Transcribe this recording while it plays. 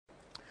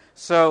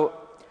So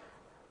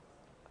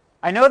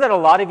I know that a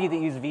lot of you that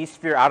use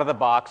vSphere out of the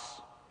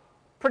box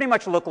pretty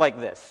much look like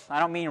this. I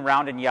don't mean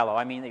round and yellow.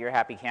 I mean that you're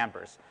happy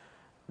campers.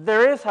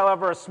 There is,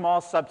 however, a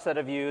small subset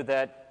of you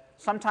that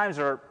sometimes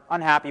are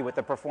unhappy with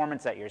the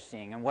performance that you're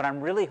seeing. And what I'm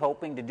really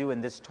hoping to do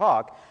in this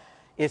talk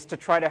is to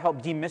try to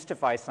help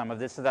demystify some of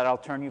this so that I'll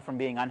turn you from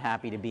being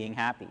unhappy to being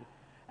happy.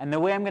 And the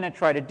way I'm going to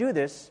try to do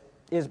this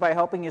is by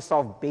helping you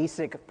solve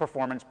basic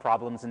performance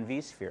problems in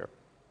vSphere.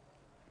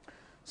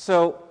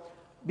 So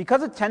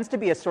because it tends to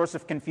be a source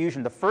of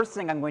confusion, the first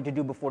thing I'm going to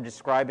do before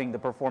describing the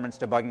performance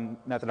debugging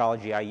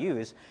methodology I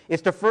use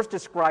is to first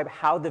describe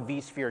how the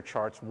vSphere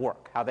charts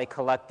work, how they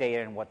collect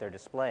data and what they're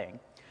displaying.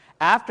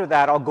 After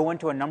that, I'll go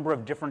into a number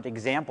of different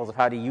examples of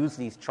how to use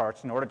these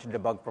charts in order to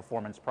debug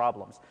performance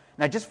problems.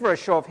 Now, just for a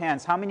show of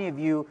hands, how many of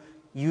you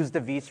use the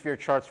vSphere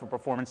charts for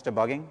performance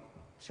debugging?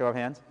 Show of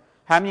hands.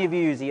 How many of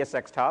you use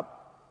ESXtop?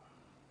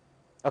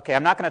 Okay,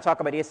 I'm not going to talk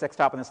about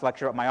ESXtop in this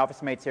lecture, but my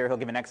office mate's here. He'll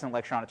give an excellent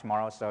lecture on it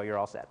tomorrow, so you're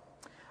all set.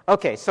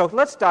 Okay, so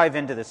let's dive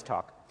into this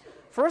talk.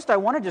 First, I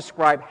want to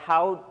describe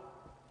how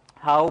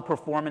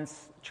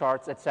performance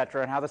charts,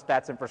 etc., and how the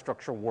stats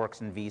infrastructure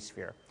works in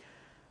vSphere.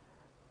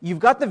 You've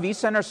got the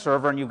vCenter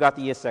server and you've got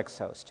the ESX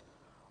host.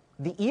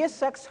 The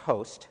ESX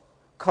host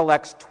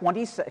collects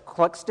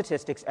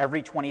statistics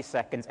every 20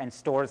 seconds and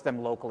stores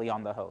them locally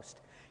on the host.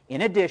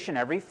 In addition,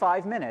 every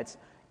 5 minutes,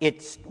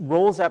 it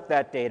rolls up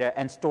that data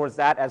and stores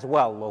that as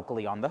well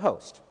locally on the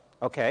host.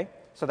 Okay?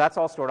 So that's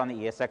all stored on the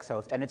ESX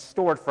host, and it's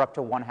stored for up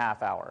to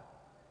 1/2 hour.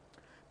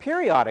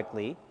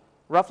 Periodically,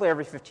 roughly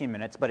every 15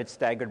 minutes, but it's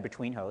staggered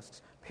between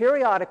hosts,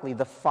 periodically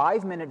the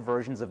 5-minute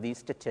versions of these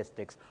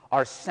statistics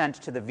are sent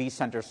to the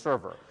vCenter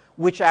server,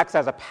 which acts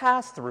as a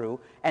pass-through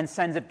and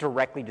sends it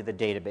directly to the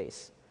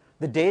database.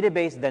 The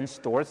database then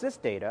stores this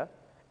data,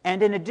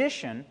 and in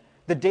addition,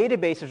 the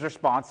database is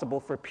responsible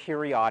for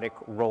periodic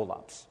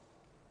roll-ups.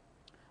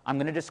 I'm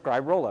going to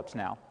describe roll-ups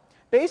now.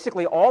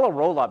 Basically, all a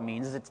roll-up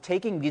means is it's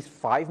taking these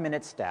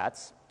 5-minute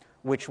stats,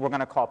 which we're going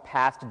to call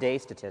past day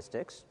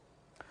statistics,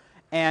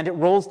 and it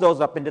rolls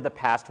those up into the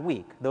past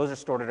week. Those are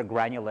stored at a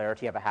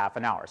granularity of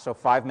 1/2 hour. So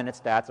 5-minute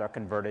stats are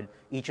converted.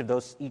 Each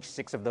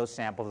 6 of those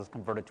samples is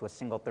converted to a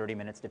single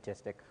 30-minute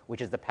statistic,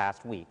 which is the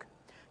past week.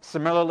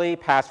 Similarly,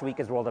 past week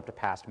is rolled up to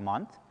past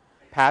month.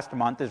 Past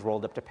month is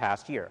rolled up to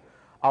past year.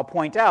 I'll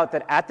point out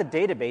that at the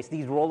database,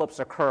 these roll-ups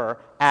occur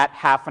at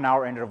 1/2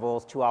 hour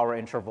intervals, 2-hour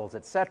intervals,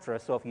 etc.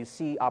 So if you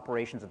see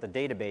operations at the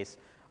database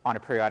on a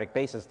periodic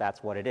basis,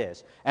 that's what it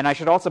is. And I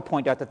should also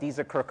point out that these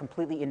occur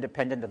completely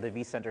independent of the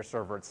vCenter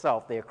server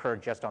itself. They occur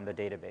just on the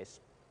database.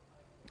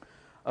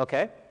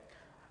 Okay?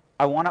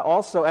 I want to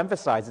also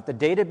emphasize that the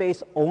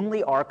database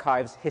only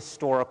archives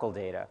historical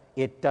data.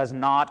 It does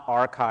not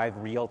archive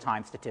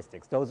real-time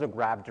statistics. Those are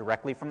grabbed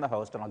directly from the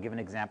host, and I'll give an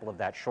example of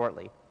that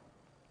shortly.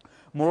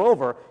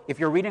 Moreover, if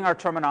you're reading our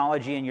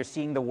terminology and you're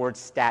seeing the word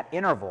stat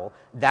interval,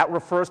 that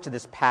refers to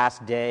this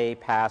past day,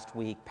 past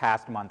week,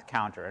 past month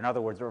counter. In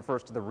other words, it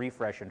refers to the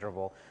refresh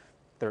interval,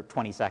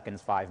 20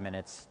 seconds, 5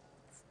 minutes,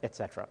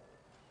 etc.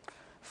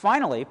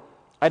 Finally,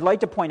 I'd like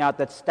to point out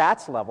that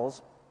stats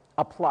levels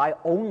apply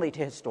only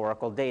to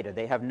historical data.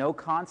 They have no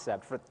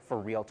concept for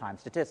real-time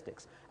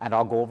statistics. And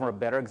I'll go over a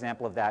better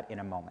example of that in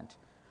a moment.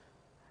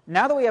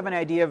 Now that we have an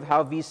idea of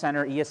how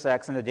vCenter,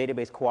 ESX, and the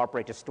database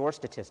cooperate to store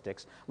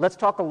statistics, let's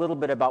talk a little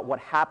bit about what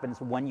happens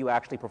when you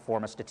actually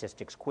perform a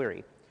statistics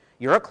query.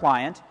 You're a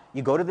client,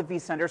 you go to the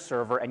vCenter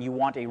server, and you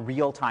want a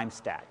real-time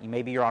stat.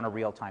 Maybe you're on a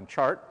real-time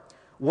chart.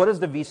 What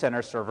does the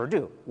vCenter server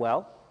do?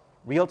 Well,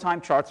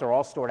 real-time charts are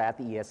all stored at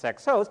the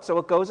ESX host, so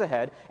it goes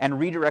ahead and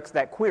redirects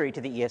that query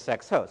to the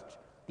ESX host.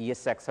 The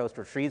ESX host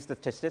retrieves the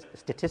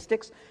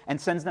statistics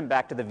and sends them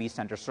back to the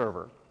vCenter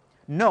server.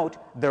 Note,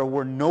 there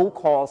were no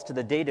calls to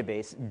the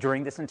database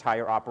during this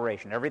entire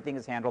operation. Everything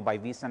is handled by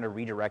vCenter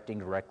redirecting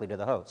directly to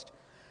the host.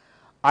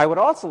 I would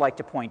also like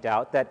to point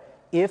out that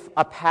if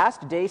a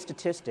past day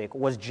statistic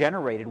was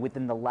generated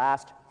within the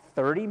last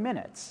 30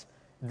 minutes,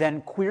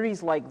 then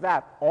queries like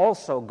that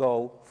also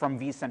go from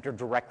vCenter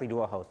directly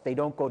to a host. They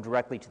don't go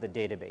directly to the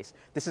database.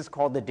 This is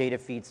called the data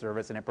feed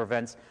service, and it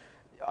prevents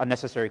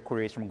unnecessary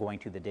queries from going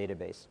to the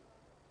database.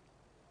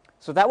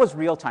 So that was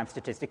real-time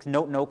statistics,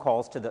 no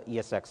calls to the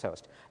ESX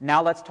host.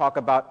 Now let's talk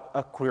about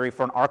a query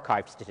for an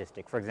archived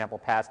statistic, for example,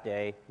 past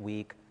day,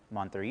 week,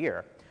 month, or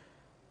year.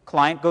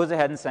 Client goes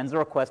ahead and sends a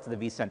request to the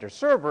vCenter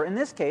server. In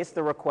this case,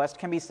 the request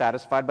can be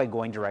satisfied by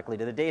going directly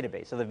to the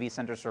database. So the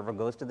vCenter server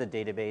goes to the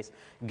database,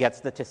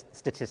 gets the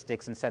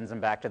statistics, and sends them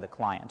back to the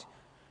client.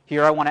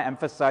 Here I want to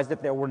emphasize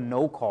that there were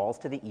no calls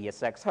to the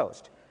ESX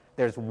host.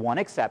 There's one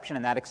exception,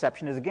 and that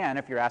exception is, again,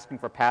 if you're asking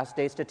for past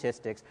day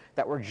statistics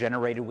that were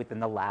generated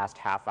within the last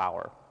 1/2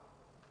 hour.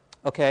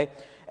 Okay?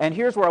 And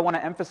here's where I want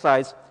to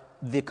emphasize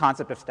the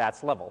concept of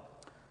stats level.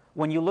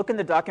 When you look in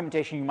the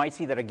documentation, you might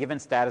see that a given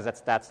stat is at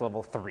stats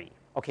level 3.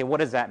 Okay, what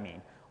does that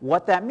mean?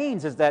 What that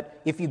means is that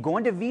if you go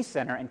into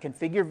vCenter and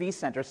configure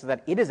vCenter so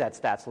that it is at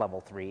stats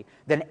level 3,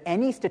 then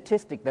any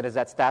statistic that is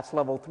at stats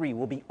level 3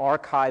 will be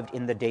archived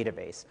in the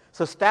database.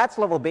 So stats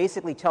level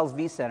basically tells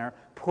vCenter,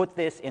 put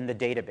this in the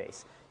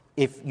database.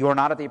 If you're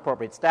not at the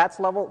appropriate stats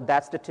level,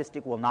 that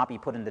statistic will not be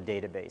put in the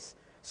database.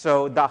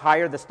 So the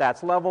higher the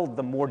stats level,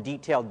 the more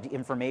detailed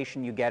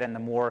information you get and the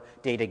more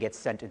data gets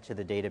sent into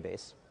the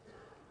database.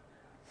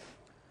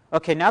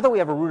 Okay, now that we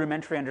have a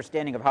rudimentary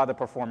understanding of how the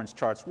performance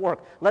charts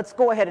work, let's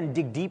go ahead and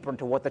dig deeper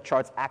into what the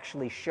charts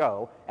actually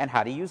show and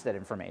how to use that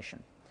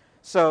information.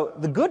 So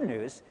the good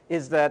news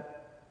is that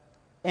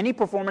any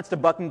performance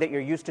debugging that you're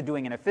used to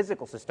doing in a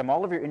physical system,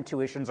 all of your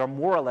intuitions are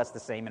more or less the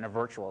same in a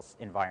virtual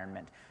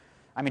environment.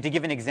 I mean, to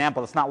give an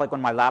example, it's not like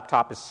when my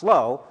laptop is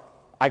slow,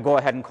 I go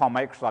ahead and call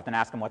Microsoft and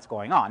ask them what's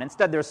going on.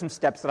 Instead, there's some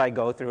steps that I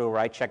go through where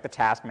I check the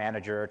task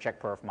manager, or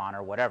check perfmon,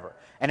 or whatever.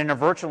 And in a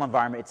virtual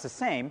environment, it's the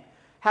same.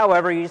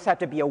 However, you just have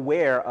to be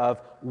aware of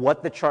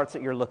what the charts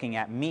that you're looking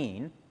at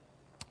mean.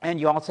 And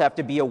you also have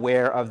to be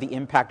aware of the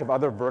impact of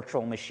other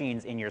virtual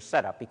machines in your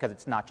setup, because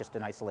it's not just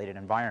an isolated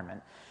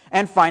environment.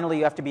 And finally,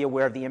 you have to be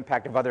aware of the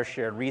impact of other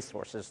shared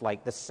resources,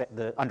 like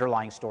the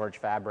underlying storage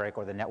fabric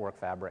or the network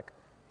fabric.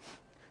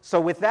 So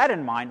with that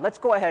in mind, let's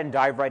go ahead and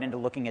dive right into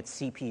looking at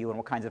CPU and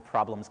what kinds of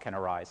problems can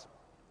arise.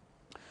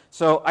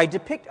 So I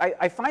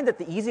find that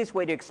the easiest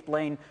way to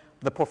explain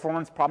the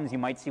performance problems you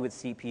might see with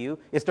CPU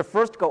is to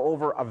first go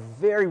over a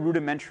very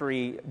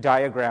rudimentary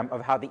diagram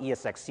of how the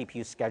ESX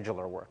CPU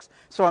scheduler works.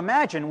 So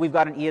imagine we've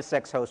got an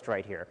ESX host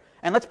right here,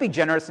 and let's be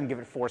generous and give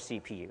it 4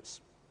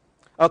 CPUs.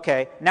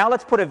 Okay, now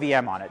let's put a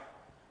VM on it.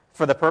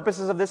 For the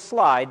purposes of this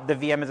slide, the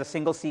VM is a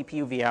single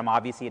CPU VM.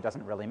 Obviously, it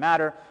doesn't really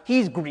matter.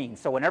 He's green,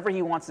 so whenever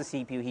he wants the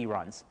CPU, he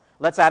runs.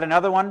 Let's add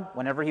another one.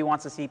 Whenever he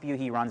wants the CPU,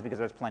 he runs because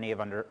there's plenty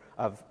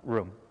of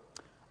room.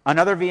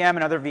 Another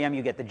VM,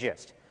 you get the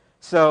gist.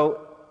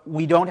 So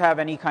we don't have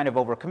any kind of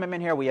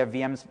overcommitment here. We have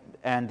VMs,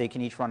 and they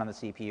can each run on the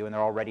CPU, and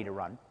they're all ready to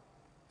run.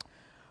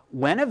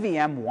 When a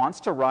VM wants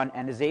to run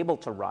and is able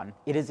to run,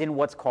 it is in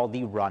what's called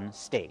the run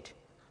state.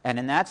 And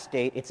in that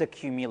state, it's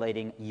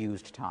accumulating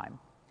used time.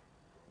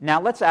 Now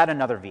let's add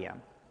another VM.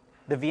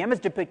 The VM is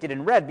depicted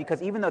in red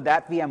because even though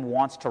that VM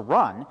wants to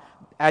run,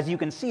 as you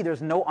can see,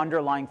 there's no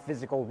underlying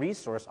physical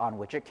resource on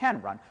which it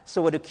can run.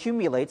 So it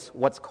accumulates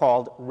what's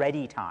called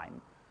ready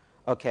time.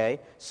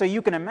 Okay? So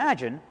you can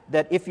imagine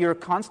that if you're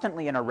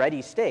constantly in a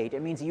ready state,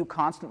 it means that you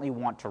constantly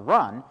want to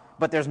run,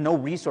 but there's no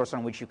resource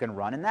on which you can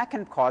run, and that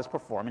can cause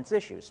performance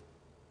issues.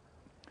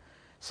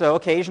 So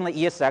occasionally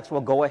ESX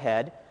will go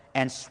ahead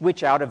and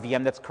switch out a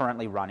VM that's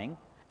currently running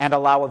and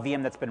allow a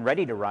VM that's been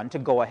ready to run to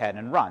go ahead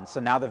and run.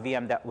 So now the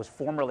VM that was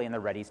formerly in the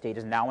ready state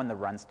is now in the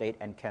run state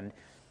and can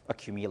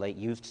accumulate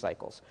used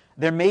cycles.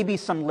 There may be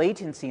some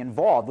latency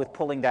involved with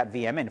pulling that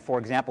VM in. For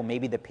example,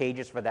 maybe the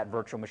pages for that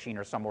virtual machine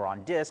are somewhere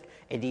on disk,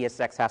 and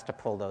ESX has to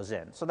pull those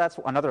in. So that's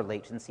another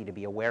latency to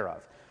be aware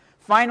of.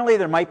 Finally,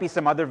 there might be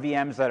some other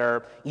VMs that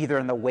are either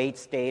in the wait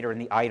state or in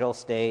the idle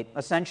state.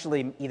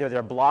 Essentially, either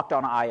they're blocked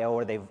on I/O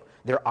or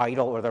they're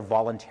idle or they're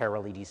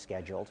voluntarily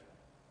descheduled.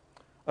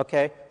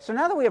 Okay, so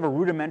now that we have a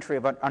rudimentary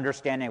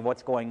understanding of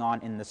what's going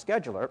on in the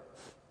scheduler,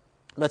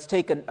 let's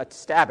take a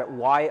stab at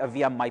why a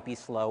VM might be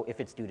slow if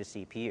it's due to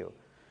CPU.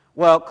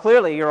 Well,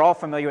 clearly, you're all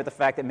familiar with the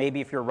fact that maybe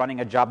if you're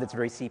running a job that's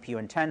very CPU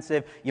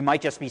intensive, you might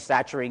just be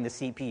saturating the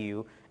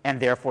CPU, and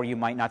therefore you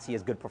might not see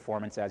as good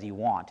performance as you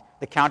want.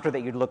 The counter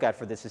that you'd look at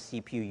for this is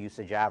CPU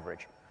usage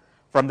average.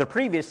 From the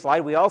previous slide,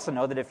 we also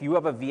know that if you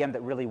have a VM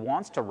that really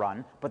wants to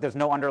run, but there's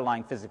no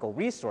underlying physical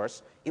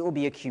resource, it will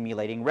be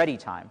accumulating ready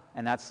time,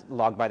 and that's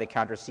logged by the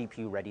counter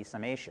CPU ready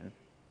summation.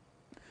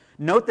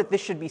 Note that this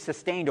should be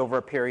sustained over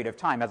a period of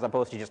time as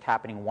opposed to just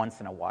happening once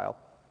in a while.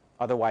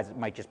 Otherwise, it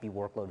might just be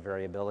workload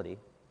variability.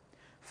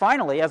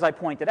 Finally, as I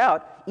pointed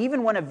out,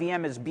 even when a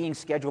VM is being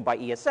scheduled by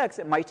ESX,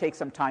 it might take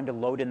some time to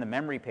load in the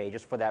memory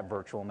pages for that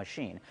virtual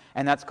machine,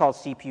 and that's called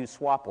CPU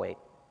swap wait.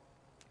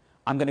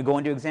 I'm going to go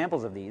into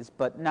examples of these,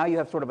 but now you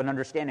have sort of an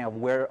understanding of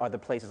where are the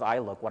places I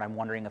look when I'm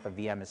wondering if a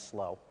VM is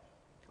slow,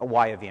 or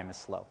why a VM is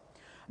slow.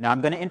 Now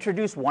I'm going to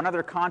introduce one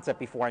other concept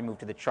before I move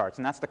to the charts,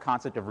 and that's the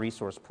concept of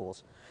resource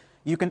pools.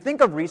 You can think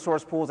of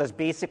resource pools as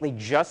basically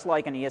just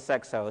like an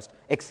ESX host,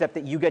 except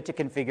that you get to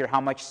configure how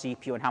much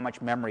CPU and how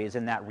much memory is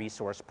in that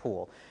resource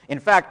pool. In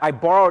fact, I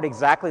borrowed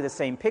exactly the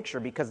same picture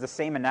because the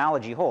same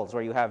analogy holds,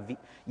 where you have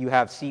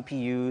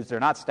CPUs,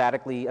 they're not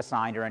statically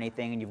assigned or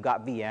anything, and you've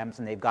got VMs,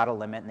 and they've got a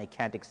limit, and they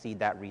can't exceed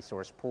that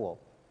resource pool.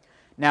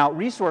 Now,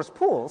 resource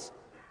pools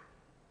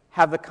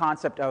have the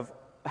concept of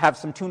have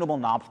some tunable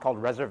knobs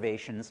called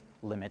reservations,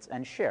 limits,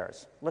 and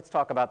shares. Let's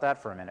talk about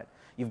that for a minute.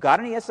 You've got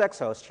an ESX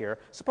host here.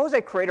 Suppose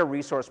I create a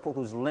resource pool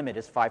whose limit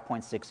is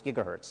 5.6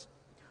 gigahertz.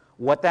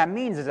 What that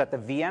means is that the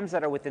VMs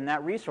that are within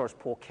that resource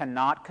pool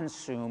cannot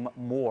consume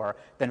more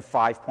than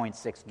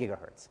 5.6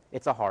 gigahertz.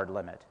 It's a hard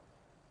limit.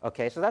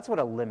 Okay, so that's what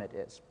a limit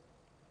is.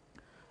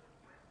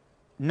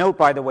 Note,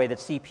 by the way, that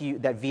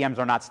VMs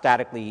are not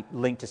statically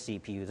linked to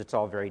CPUs. It's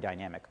all very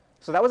dynamic.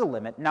 So that was a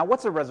limit. Now,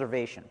 what's a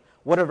reservation?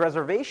 What a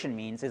reservation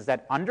means is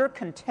that under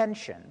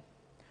contention,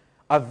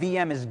 a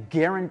VM is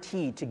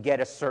guaranteed to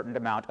get a certain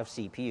amount of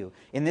CPU.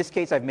 In this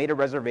case, I've made a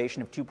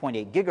reservation of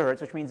 2.8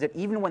 gigahertz, which means that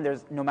even when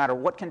there's, no matter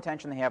what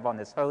contention they have on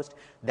this host,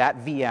 that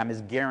VM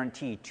is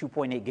guaranteed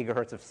 2.8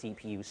 gigahertz of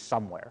CPU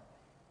somewhere.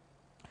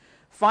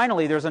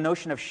 Finally, there's a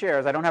notion of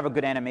shares. I don't have a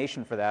good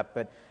animation for that,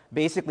 but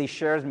basically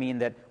shares mean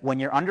that when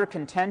you're under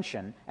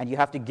contention and you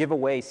have to give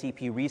away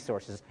CPU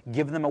resources,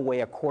 give them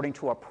away according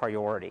to a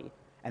priority,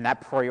 and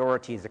that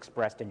priority is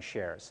expressed in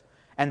shares.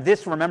 And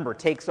this, remember,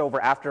 takes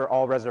over after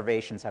all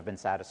reservations have been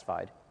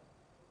satisfied.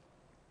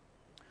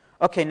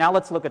 Okay, now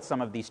let's look at some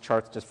of these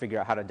charts to figure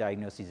out how to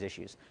diagnose these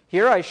issues.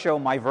 Here I show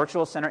my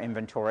virtual center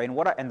inventory,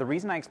 and the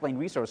reason I explain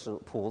resource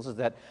pools is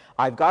that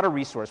I've got a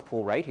resource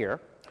pool right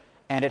here,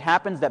 and it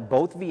happens that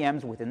both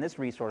VMs within this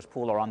resource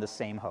pool are on the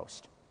same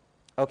host.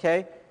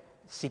 Okay?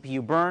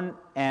 CPU burn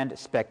and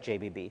spec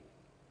JBB.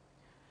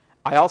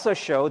 I also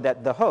show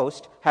that the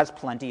host has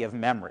plenty of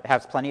memory, and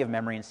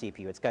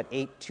CPU. It's got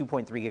 8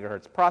 2.3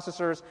 gigahertz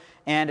processors,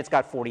 and it's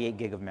got 48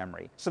 gig of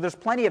memory. So there's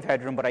plenty of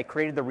headroom, but I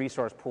created the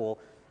resource pool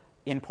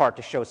in part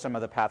to show some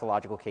of the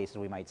pathological cases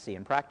we might see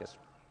in practice.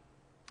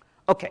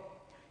 Okay,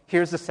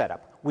 here's the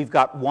setup. We've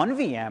got one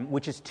VM,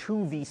 which is 2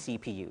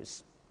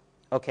 vCPUs.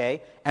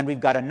 Okay, and we've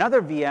got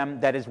another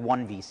VM that is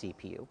 1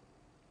 vCPU.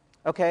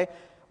 Okay,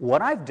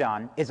 what I've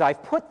done is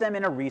I've put them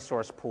in a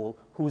resource pool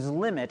whose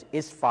limit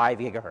is 5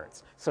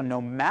 gigahertz. So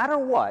no matter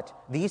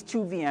what, these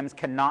 2 VMs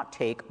cannot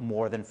take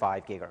more than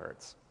 5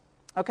 gigahertz.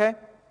 Okay?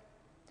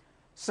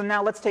 So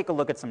now let's take a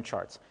look at some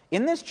charts.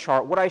 In this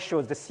chart, what I show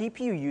is the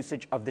CPU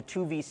usage of the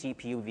 2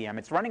 vCPU VM.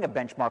 It's running a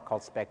benchmark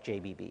called spec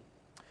JBB.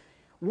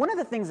 One of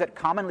the things that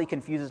commonly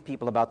confuses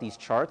people about these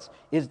charts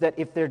is that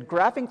if they're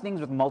graphing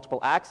things with multiple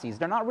axes,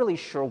 they're not really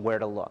sure where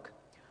to look.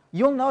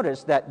 You'll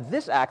notice that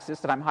this axis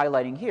that I'm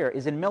highlighting here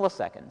is in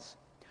milliseconds,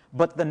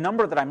 but the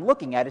number that I'm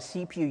looking at is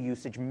CPU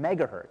usage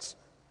megahertz.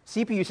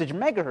 CPU usage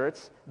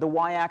megahertz, the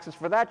y-axis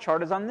for that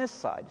chart is on this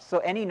side. So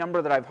any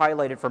number that I've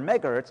highlighted for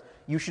megahertz,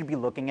 you should be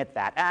looking at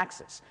that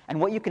axis. And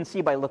what you can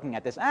see by looking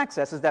at this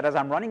axis is that as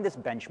I'm running this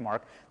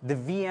benchmark,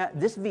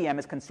 this VM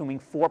is consuming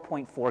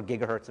 4.4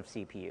 gigahertz of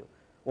CPU.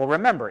 Well,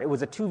 remember, it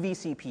was a 2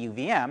 vCPU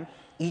VM.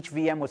 Each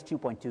VM was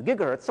 2.2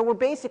 gigahertz, so we're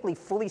basically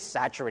fully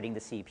saturating the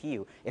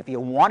CPU. If you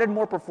wanted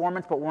more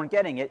performance but weren't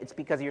getting it, it's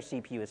because your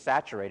CPU is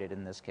saturated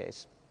in this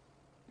case.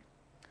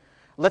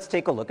 Let's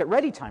take a look at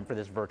ready time for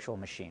this virtual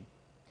machine.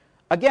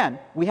 Again,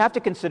 we have to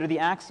consider the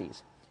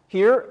axes.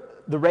 Here,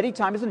 the ready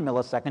time is in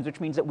milliseconds, which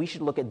means that we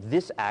should look at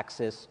this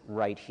axis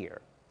right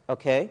here.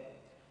 Okay?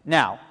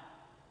 Now,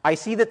 I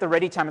see that the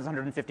ready time is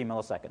 150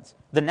 milliseconds.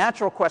 The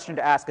natural question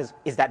to ask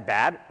is that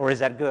bad, or is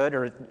that good,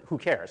 or who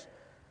cares?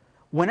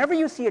 Whenever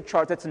you see a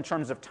chart that's in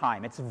terms of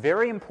time, it's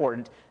very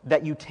important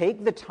that you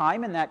take the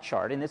time in that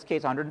chart, in this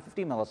case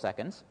 150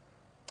 milliseconds,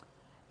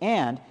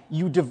 and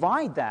you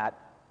divide that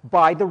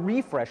by the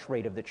refresh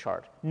rate of the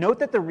chart. Note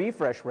that the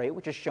refresh rate,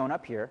 which is shown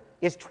up here,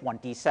 is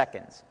 20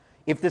 seconds.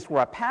 If this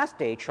were a past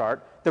day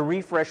chart, the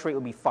refresh rate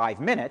would be 5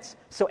 minutes,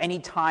 so any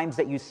times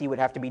that you see would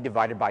have to be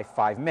divided by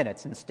 5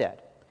 minutes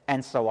instead,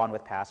 and so on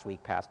with past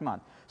week, past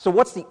month. So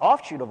what's the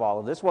offshoot of all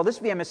of this? Well, this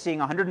VM is seeing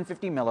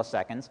 150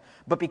 milliseconds,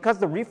 but because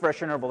the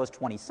refresh interval is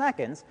 20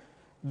 seconds,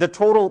 the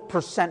total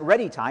percent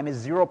ready time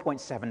is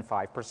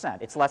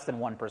 0.75%. It's less than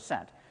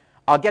 1%.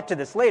 I'll get to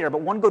this later,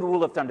 but one good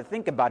rule of thumb to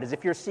think about is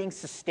if you're seeing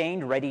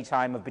sustained ready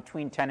time of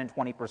between 10 and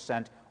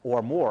 20%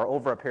 or more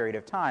over a period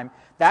of time,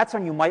 that's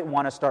when you might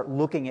want to start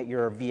looking at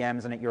your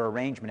VMs and at your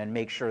arrangement and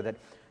make sure that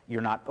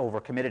you're not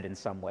overcommitted in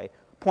some way.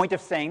 Point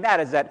of saying that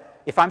is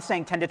that if I'm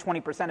saying 10 to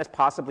 20% is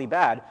possibly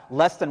bad,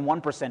 less than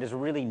 1% is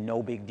really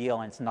no big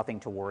deal and it's nothing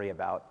to worry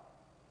about.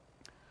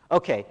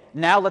 Okay,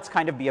 now let's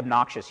kind of be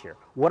obnoxious here.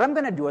 What I'm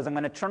going to do is I'm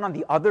going to turn on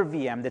the other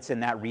VM that's in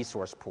that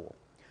resource pool.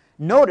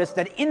 Notice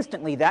that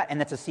instantly and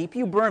that's a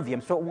CPU burn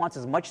VM, so it wants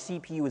as much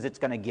CPU as it's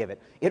going to give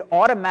it. It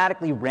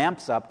automatically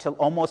ramps up to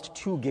almost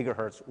 2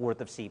 gigahertz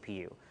worth of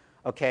CPU.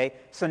 Okay,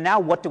 so now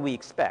what do we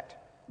expect?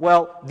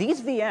 Well,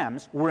 these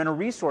VMs were in a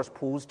resource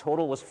pool whose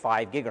total was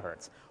 5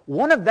 gigahertz.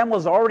 One of them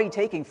was already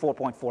taking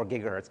 4.4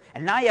 gigahertz,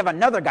 and now you have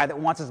another guy that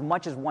wants as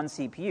much as one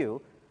CPU.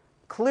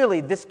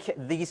 Clearly,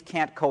 these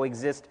can't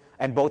coexist,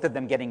 and both of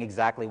them getting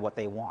exactly what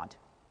they want.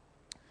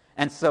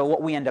 And so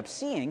what we end up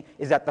seeing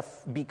is that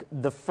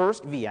the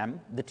first VM,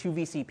 the 2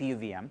 vCPU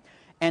VM,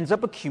 ends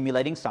up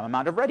accumulating some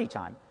amount of ready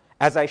time.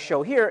 As I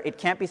show here, it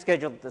can't be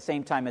scheduled at the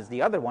same time as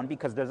the other one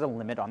because there's a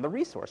limit on the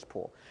resource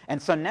pool. And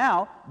so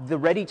now the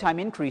ready time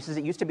increases.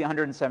 It used to be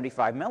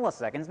 175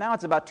 milliseconds. Now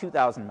it's about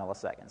 2,000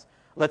 milliseconds.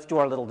 Let's do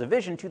our little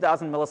division.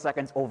 2,000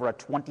 milliseconds over a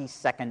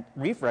 20-second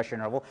refresh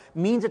interval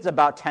means it's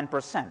about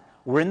 10%.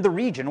 We're in the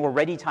region where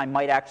ready time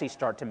might actually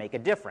start to make a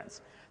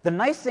difference. The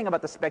nice thing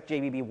about the spec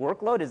JBB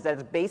workload is that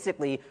it's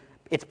basically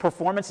its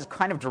performance is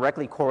kind of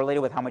directly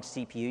correlated with how much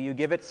CPU you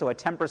give it, so a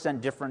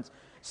 10% difference,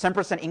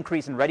 10%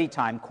 increase in ready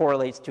time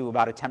correlates to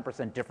about a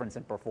 10% difference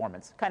in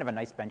performance. Kind of a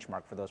nice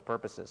benchmark for those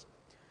purposes.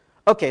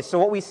 Okay, so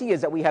what we see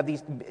is that we have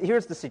these,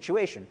 here's the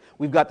situation.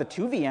 We've got the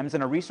 2 VMs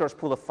in a resource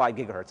pool of 5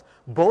 gigahertz.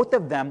 Both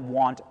of them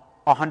want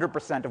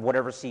 100% of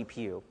whatever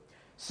CPU.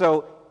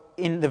 So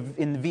in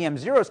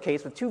VM0's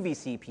case, with 2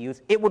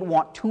 vCPUs, it would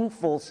want 2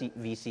 full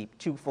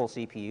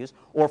CPUs,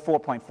 or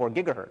 4.4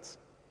 gigahertz.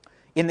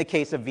 In the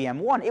case of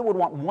VM1, it would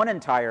want one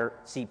entire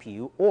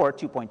CPU or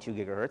 2.2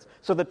 gigahertz.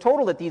 So the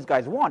total that these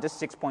guys want is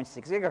 6.6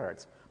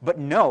 gigahertz. But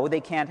no,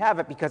 they can't have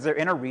it because they're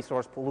in a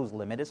resource pool whose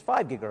limit is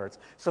 5 gigahertz.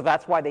 So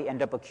that's why they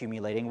end up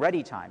accumulating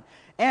ready time.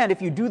 And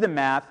if you do the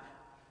math,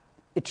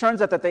 it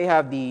turns out that they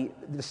have the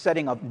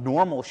setting of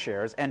normal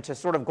shares, and to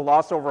sort of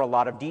gloss over a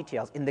lot of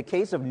details, in the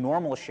case of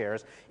normal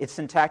shares, it's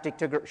syntactic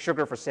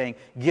sugar for saying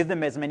give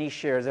them as many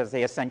shares as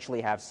they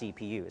essentially have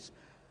CPUs.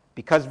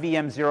 Because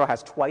VM0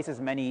 has twice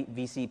as many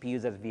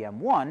vCPUs as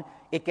VM1,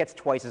 it gets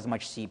twice as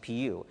much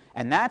CPU.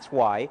 And that's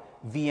why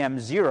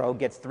VM0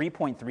 gets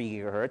 3.3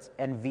 gigahertz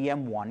and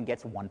VM1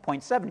 gets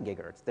 1.7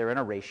 gigahertz. They're in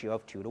a ratio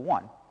of 2 to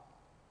 1.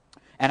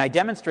 And I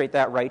demonstrate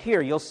that right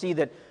here. You'll see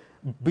that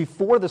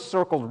before the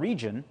circled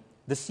region,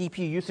 the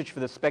CPU usage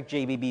for the spec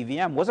JBB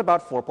VM was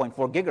about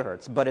 4.4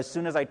 gigahertz. But as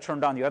soon as I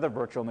turned on the other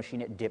virtual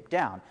machine, it dipped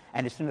down.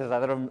 And as soon as the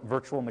other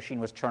virtual machine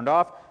was turned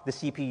off, the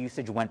CPU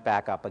usage went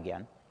back up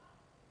again.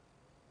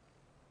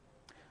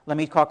 Let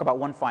me talk about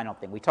one final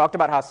thing. We talked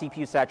about how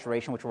CPU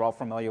saturation, which we're all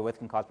familiar with,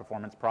 can cause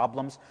performance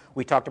problems.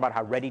 We talked about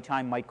how ready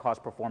time might cause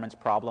performance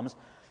problems.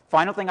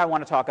 Final thing I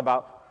want to talk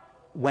about,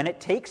 when it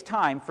takes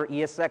time for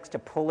ESX to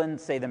pull in,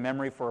 say, the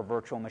memory for a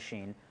virtual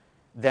machine,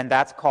 then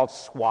that's called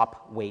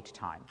swap wait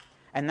time.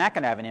 And that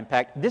can have an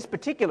impact. This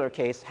particular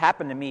case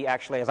happened to me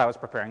actually as I was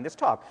preparing this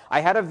talk. I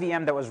had a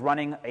VM that was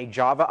running a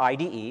Java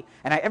IDE,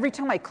 and every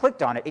time I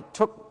clicked on it, it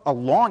took a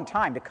long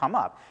time to come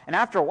up. And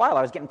after a while,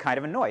 I was getting kind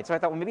of annoyed. So I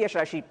thought, well, maybe I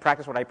should actually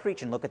practice what I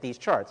preach and look at these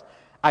charts.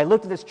 I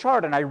looked at this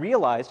chart, and I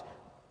realized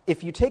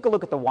if you take a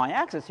look at the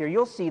y-axis here,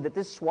 you'll see that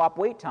this swap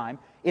wait time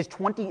is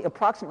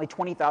approximately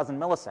 20,000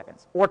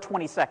 milliseconds, or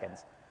 20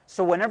 seconds.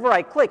 So whenever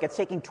I click, it's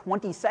taking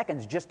 20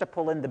 seconds just to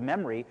pull in the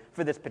memory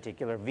for this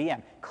particular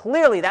VM.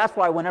 Clearly, that's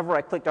why whenever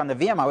I clicked on the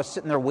VM, I was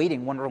sitting there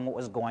waiting, wondering what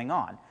was going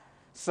on.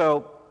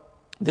 So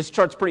this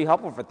chart's pretty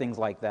helpful for things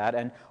like that.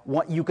 And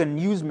you can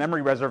use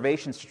memory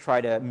reservations to try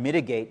to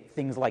mitigate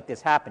things like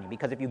this happening.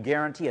 Because if you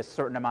guarantee a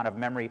certain amount of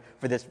memory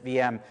for this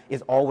VM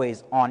is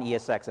always on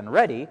ESX and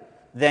ready,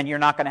 then you're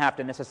not going to have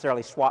to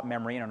necessarily swap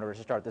memory in order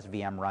to start this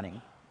VM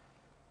running.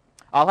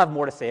 I'll have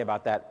more to say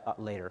about that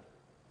later.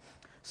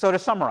 So to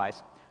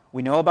summarize,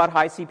 we know about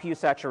high CPU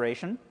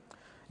saturation.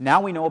 Now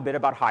we know a bit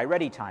about high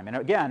ready time. And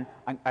again,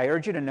 I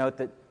urge you to note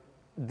that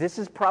this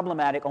is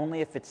problematic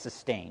only if it's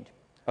sustained.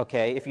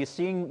 Okay? If you're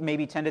seeing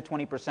maybe 10 to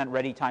 20%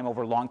 ready time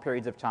over long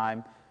periods of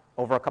time,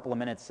 over a couple of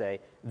minutes, say,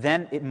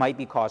 then it might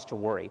be cause to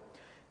worry.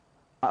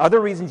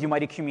 Other reasons you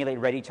might accumulate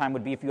ready time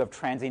would be if you have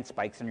transient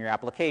spikes in your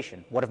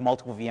application. What if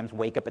multiple VMs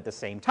wake up at the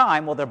same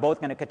time? Well, they're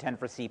both going to contend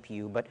for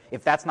CPU, but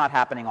if that's not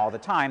happening all the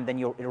time, then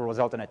it'll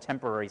result in a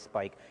temporary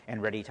spike in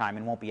ready time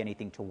and won't be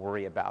anything to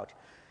worry about.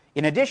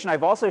 In addition,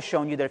 I've also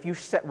shown you that if you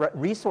set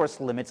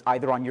resource limits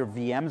either on your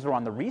VMs or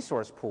on the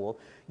resource pool,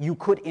 you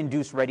could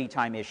induce ready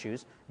time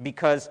issues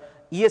because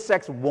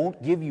ESX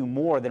won't give you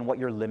more than what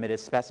your limit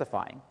is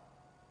specifying.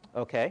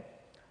 Okay?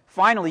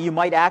 Finally, you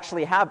might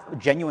actually have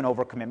genuine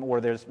overcommitment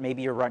where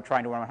maybe you're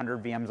trying to run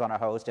 100 VMs on a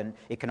host and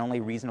it can only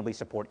reasonably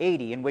support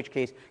 80, in which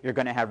case you're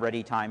going to have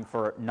ready time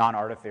for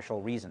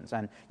non-artificial reasons.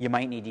 And you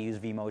might need to use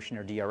vMotion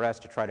or DRS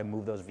to try to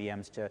move those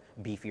VMs to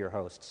beefier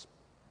hosts.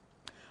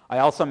 I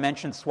also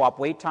mentioned swap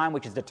wait time,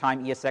 which is the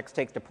time ESX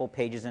takes to pull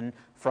pages in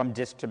from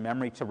disk to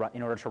memory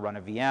in order to run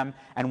a VM.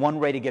 And one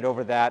way to get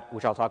over that,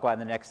 which I'll talk about in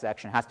the next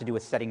section, has to do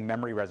with setting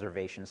memory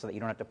reservations so that you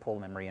don't have to pull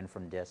memory in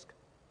from disk.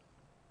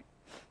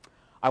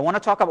 I want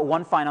to talk about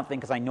one final thing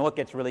because I know it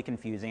gets really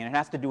confusing, and it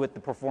has to do with the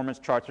performance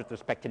charts with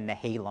respect to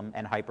Nehalem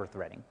and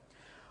hyperthreading.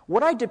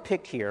 What I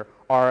depict here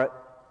are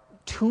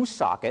two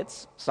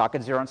sockets,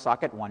 socket 0 and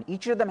socket 1.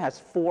 Each of them has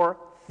 4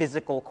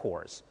 physical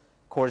cores,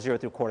 core 0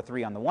 through core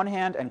 3 on the one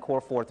hand, and core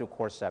 4 through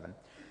core 7.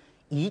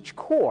 Each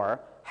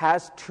core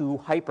has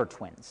 2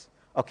 hypertwins.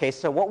 Okay,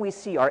 so what we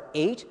see are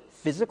 8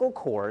 physical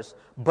cores,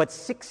 but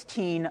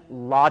 16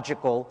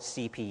 logical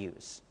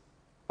CPUs.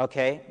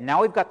 Okay,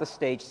 now we've got the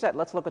stage set.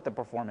 Let's look at the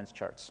performance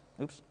charts.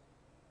 Oops.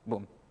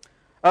 Boom.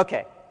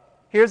 Okay,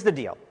 here's the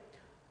deal.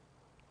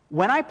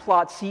 When I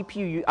plot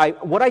CPU,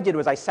 what I did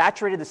was I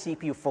saturated the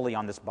CPU fully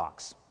on this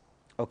box.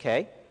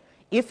 Okay?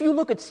 If you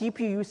look at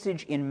CPU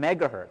usage in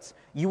megahertz,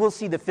 you will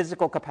see the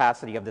physical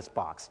capacity of this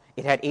box.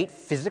 It had 8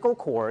 physical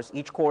cores.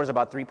 Each core is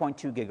about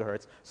 3.2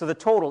 gigahertz. So the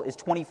total is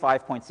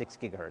 25.6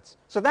 gigahertz.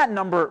 So that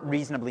number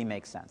reasonably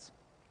makes sense.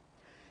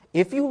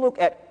 If you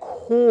look at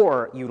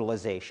core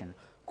utilization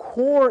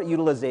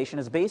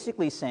is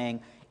basically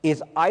saying,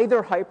 is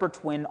either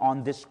hypertwin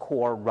on this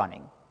core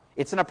running?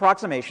 It's an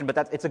approximation,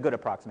 but it's a good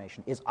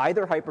approximation. Is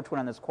either hypertwin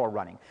on this core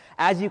running?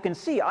 As you can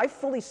see, I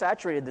fully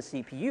saturated the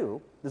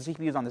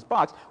CPUs on this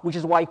box, which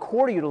is why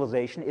core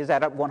utilization is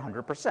at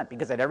 100%,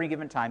 because at every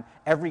given time,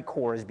 every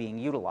core is being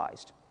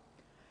utilized.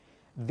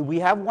 We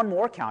have one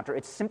more counter.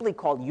 It's simply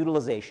called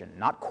utilization.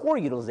 Not core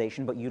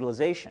utilization, but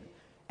utilization.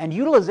 And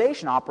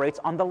utilization operates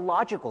on the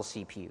logical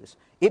CPUs.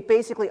 It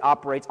basically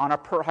operates on a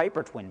per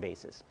hypertwin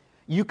basis.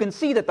 You can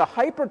see that the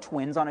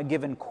hypertwins on a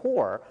given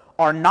core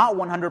are not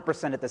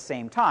 100% at the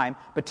same time,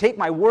 but take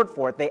my word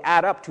for it, they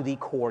add up to the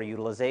core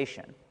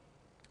utilization.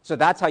 So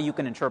that's how you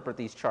can interpret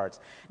these charts.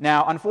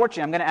 Now,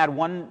 unfortunately, I'm going to add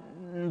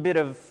one bit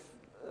of,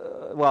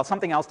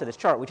 something else to this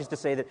chart, which is to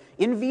say that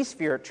in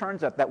vSphere, it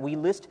turns out that we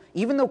list,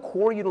 even though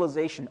core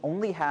utilization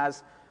only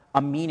has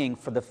a meaning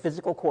for the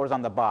physical cores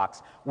on the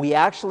box, we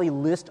actually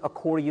list a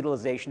core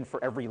utilization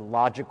for every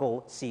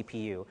logical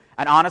CPU.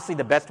 And honestly,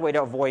 the best way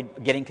to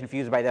avoid getting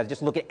confused by that is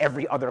just look at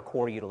every other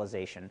core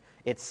utilization.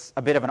 It's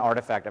a bit of an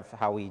artifact of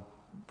how we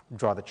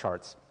draw the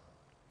charts.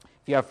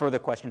 If you have further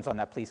questions on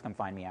that, please come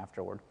find me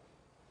afterward.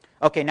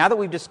 Okay, now that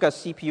we've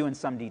discussed CPU in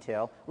some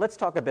detail, let's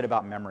talk a bit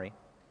about memory.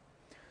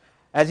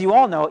 As you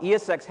all know,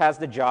 ESX has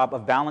the job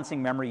of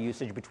balancing memory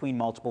usage between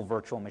multiple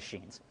virtual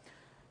machines.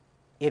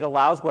 It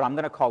allows what I'm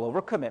going to call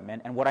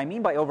overcommitment, and what I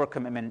mean by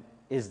overcommitment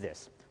is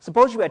this.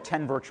 Suppose you had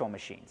 10 virtual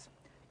machines.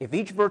 If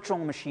each virtual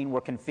machine were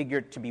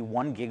configured to be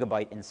 1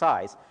 gigabyte in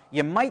size,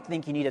 you might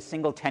think you need a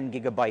single 10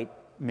 gigabyte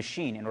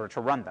machine in order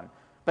to run them.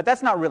 But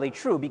that's not really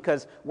true,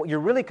 because what you're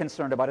really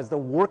concerned about is the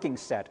working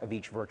set of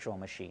each virtual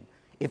machine.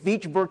 If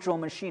each virtual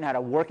machine had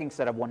a working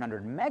set of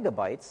 100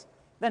 megabytes,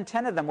 then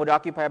 10 of them would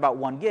occupy about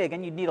 1 gig,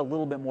 and you'd need a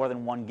little bit more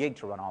than 1 gig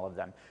to run all of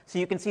them. So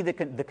you can see the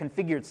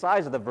configured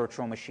size of the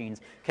virtual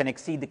machines can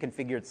exceed the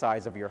configured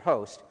size of your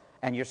host,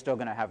 and you're still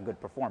going to have good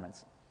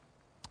performance.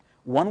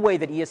 One way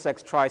that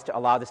ESX tries to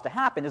allow this to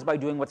happen is by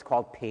doing what's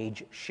called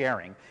page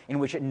sharing, in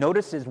which it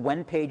notices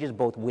when pages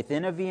both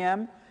within a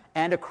VM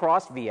and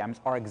across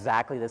VMs are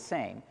exactly the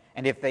same.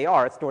 And if they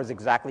are, it stores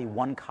exactly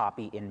 1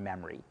 copy in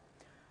memory.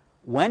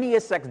 When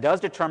ESX does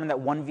determine that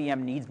one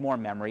VM needs more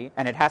memory,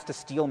 and it has to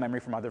steal memory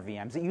from other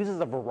VMs, it uses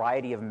a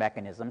variety of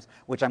mechanisms,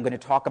 which I'm going to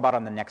talk about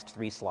on the next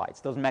 3 slides.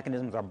 Those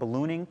mechanisms are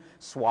ballooning,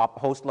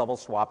 host-level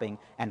swapping,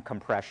 and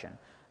compression.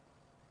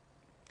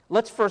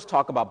 Let's first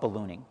talk about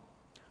ballooning.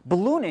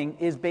 Ballooning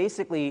is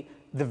basically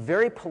the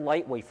very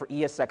polite way for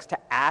ESX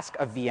to ask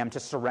a VM to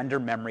surrender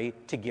memory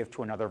to give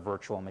to another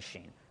virtual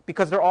machine,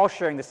 because they're all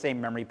sharing the same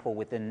memory pool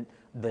within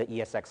the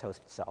ESX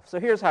host itself. So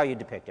here's how you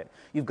depict it.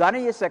 You've got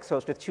an ESX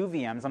host with 2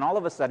 VMs, and all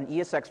of a sudden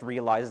ESX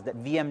realizes that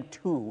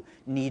VM2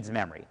 needs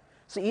memory.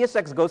 So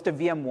ESX goes to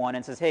VM1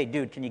 and says, hey,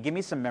 dude, can you give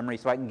me some memory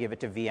so I can give it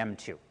to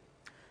VM2?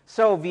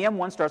 So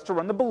VM1 starts to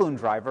run the balloon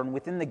driver, and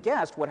within the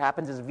guest, what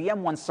happens is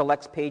VM1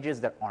 selects pages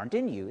that aren't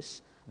in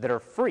use, that are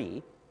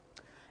free,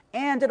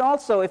 and it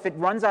also, if it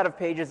runs out of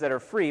pages that are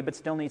free but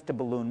still needs to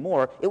balloon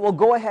more, it will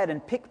go ahead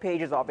and pick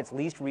pages off its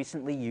least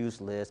recently used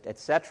list,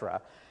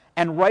 etc.,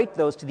 and write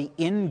those to the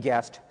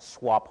in-guest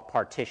swap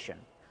partition.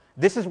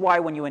 This is why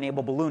when you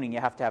enable ballooning,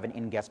 you have to have an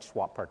in-guest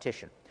swap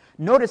partition.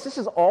 Notice this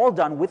is all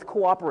done with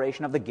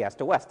cooperation of the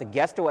guest OS. The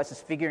guest OS is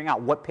figuring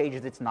out what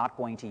pages it's not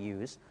going to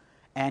use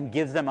and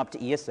gives them up to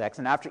ESX,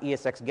 and after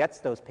ESX gets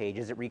those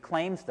pages, it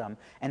reclaims them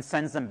and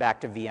sends them back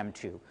to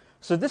VM2.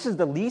 So this is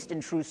the least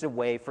intrusive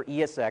way for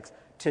ESX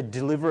to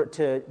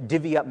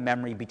divvy up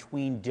memory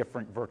between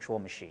different virtual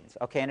machines,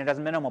 okay? And it has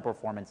minimal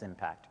performance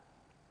impact,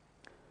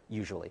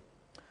 usually.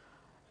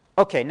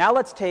 Okay, now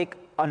let's take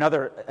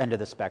another end of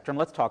the spectrum.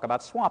 Let's talk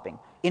about swapping.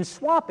 In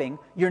swapping,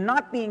 you're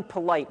not being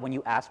polite when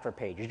you ask for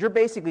pages. You're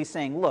basically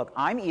saying, look,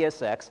 I'm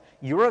ESX,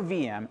 you're a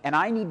VM, and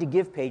I need to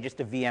give pages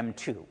to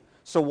VM2.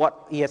 So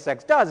what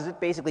ESX does is it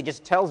basically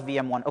just tells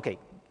VM1, okay,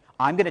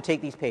 I'm going to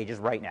take these pages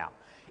right now.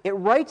 It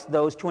writes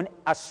those to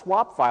a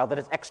swap file that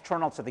is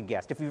external to the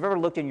guest. If you've ever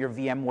looked in your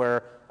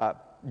VMware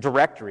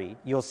directory,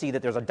 you'll see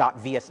that there's a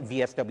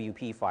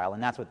 .vswp file,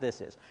 and that's what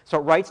this is. So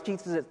it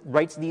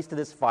writes these to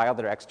this file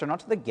that are external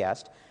to the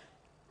guest.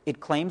 It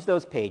claims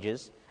those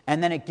pages,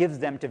 and then it gives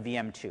them to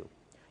VM2.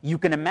 You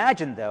can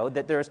imagine, though,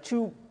 that there's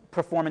 2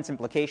 performance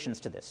implications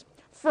to this.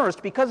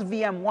 First, because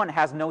VM1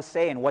 has no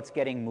say in what's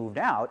getting moved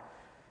out,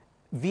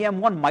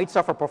 VM1 might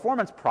suffer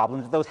performance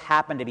problems if those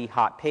happen to be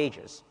hot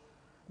pages.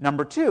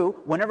 Number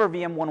 2, whenever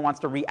VM1 wants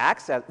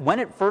to when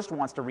it first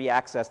wants to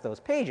re-access those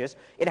pages,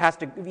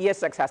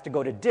 ESX has to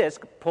go to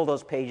disk, pull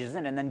those pages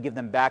in, and then give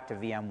them back to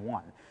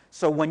VM1.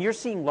 So when you're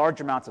seeing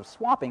large amounts of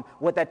swapping,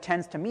 what that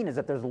tends to mean is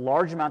that there's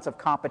large amounts of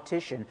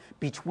competition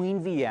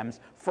between VMs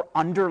for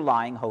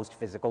underlying host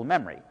physical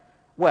memory.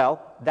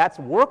 Well, that's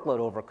workload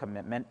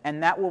overcommitment,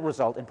 and that will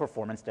result in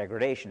performance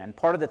degradation. And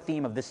part of the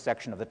theme of this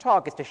section of the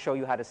talk is to show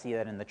you how to see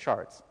that in the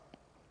charts.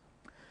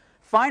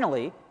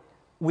 Finally,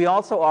 we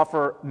also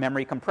offer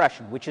memory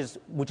compression, which is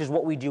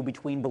what we do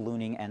between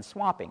ballooning and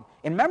swapping.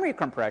 In memory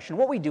compression,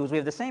 what we do is we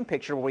have the same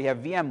picture where we have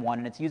VM1,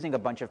 and it's using a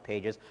bunch of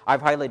pages.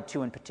 I've highlighted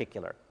 2 in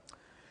particular.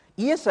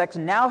 ESX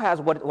now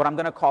has what I'm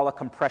going to call a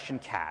compression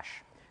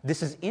cache.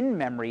 This is in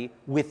memory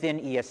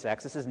within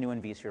ESX. This is new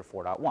in vSphere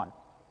 4.1.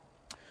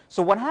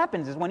 So what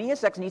happens is when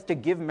ESX needs to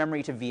give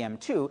memory to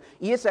VM2,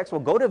 ESX will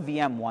go to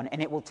VM1,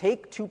 and it will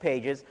take 2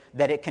 pages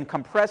that it can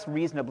compress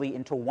reasonably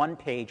into 1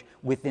 page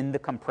within the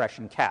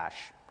compression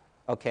cache.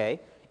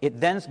 Okay? It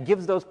then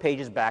gives those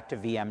pages back to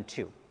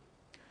VM2.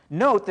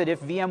 Note that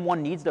if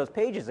VM1 needs those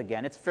pages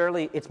again,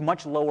 it's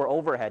much lower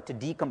overhead to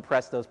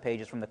decompress those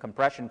pages from the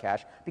compression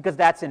cache because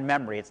that's in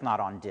memory, it's not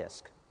on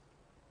disk.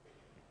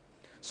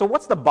 So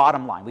what's the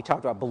bottom line? We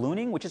talked about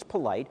ballooning, which is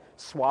polite,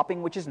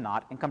 swapping, which is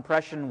not, and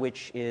compression,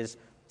 which is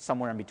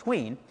somewhere in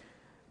between.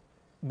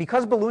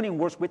 Because ballooning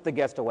works with the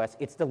guest OS,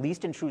 it's the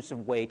least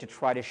intrusive way to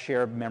try to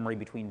share memory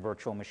between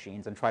virtual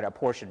machines and try to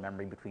apportion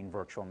memory between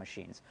virtual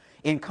machines.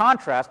 In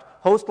contrast,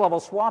 host-level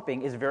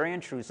swapping is very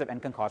intrusive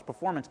and can cause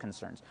performance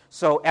concerns.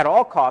 So at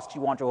all costs,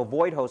 you want to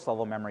avoid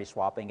host-level memory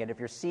swapping, and if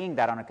you're seeing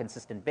that on a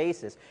consistent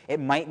basis, it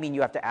might mean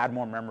you have to add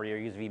more memory or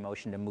use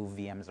vMotion to move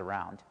VMs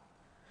around.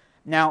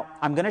 Now,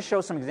 I'm going to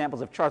show some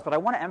examples of charts, but I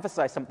want to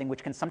emphasize something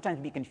which can sometimes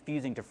be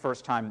confusing to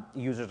first-time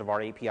users of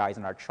our APIs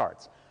and our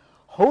charts.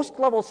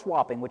 Host-level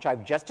swapping, which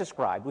I've just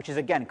described, which is,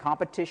 again,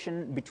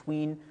 competition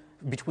between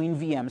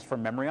VMs for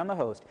memory on the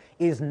host,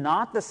 is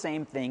not the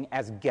same thing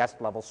as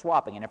guest-level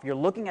swapping. And if you're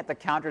looking at the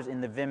counters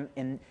in the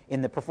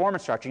in the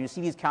performance chart, and you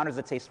see these counters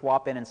that say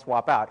swap in and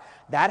swap out,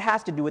 that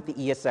has to do with the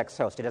ESX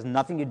host. It has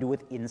nothing to do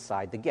with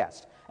inside the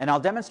guest. And I'll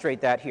demonstrate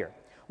that here.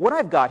 What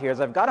I've got here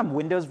is I've got a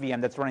Windows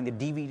VM that's running the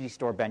DVD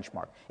store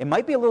benchmark. It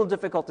might be a little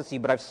difficult to see,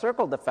 but I've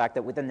circled the fact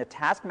that within the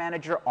task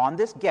manager on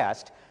this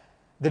guest,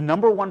 the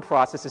number one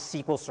process is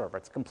SQL Server.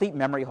 It's a complete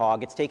memory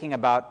hog. It's taking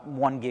about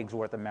 1 gig's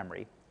worth of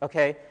memory.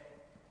 Okay?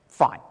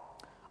 Fine.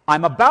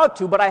 I'm about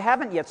to, but I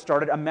haven't yet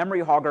started a memory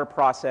hogger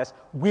process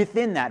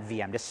within that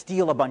VM to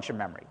steal a bunch of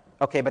memory.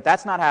 Okay, but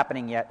that's not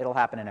happening yet. It'll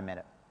happen in a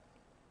minute.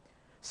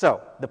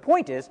 So the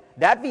point is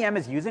that VM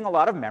is using a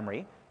lot of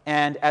memory,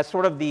 and as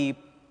sort of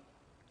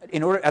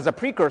as a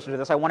precursor to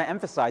this, I want to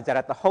emphasize that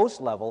at the host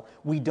level,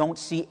 we don't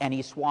see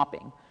any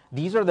swapping.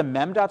 These are the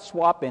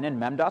mem.swapin and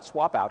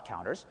mem.swapout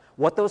counters.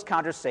 What those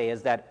counters say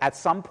is that at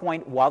some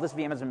point while this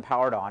VM has been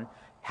powered on,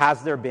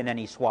 has there been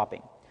any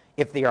swapping?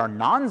 If they are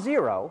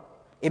non-zero,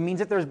 it means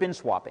that there's been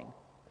swapping.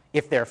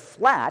 If they're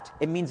flat,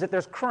 it means that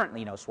there's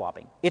currently no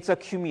swapping. It's a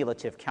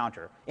cumulative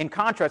counter. In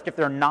contrast, if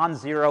they're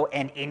non-zero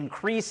and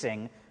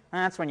increasing,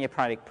 that's when you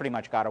pretty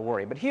much got to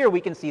worry. But here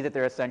we can see that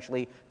they're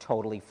essentially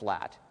totally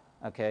flat.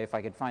 Okay, if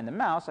I could find the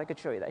mouse, I could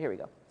show you that. Here we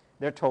go.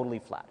 They're totally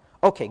flat.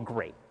 Okay,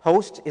 great.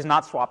 Host is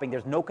not swapping.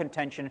 There's no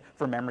contention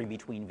for memory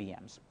between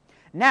VMs.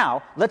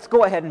 Now, let's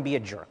go ahead and be a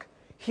jerk.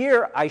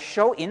 Here, I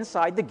show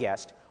inside the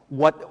guest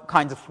what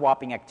kinds of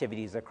swapping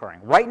activities are occurring.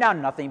 Right now,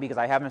 nothing, because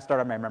I haven't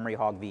started my memory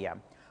hog VM.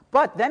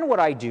 But then what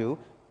I do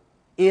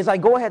is I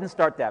go ahead and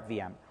start that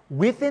VM.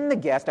 Within the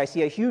guest, I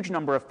see a huge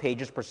number of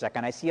pages per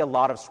second. I see a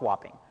lot of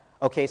swapping.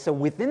 Okay, so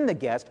within the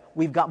guest,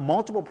 we've got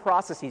multiple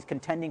processes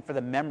contending for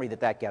the memory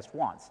that that guest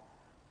wants.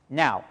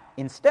 Now,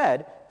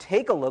 instead,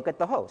 take a look at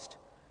the host.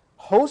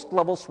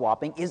 Host-level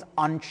swapping is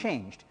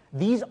unchanged.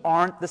 These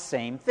aren't the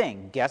same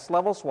thing.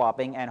 Guest-level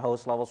swapping and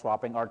host-level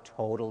swapping are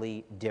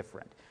totally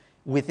different.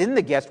 Within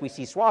the guest, we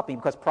see swapping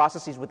because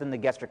processes within the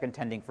guest are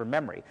contending for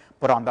memory.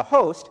 But on the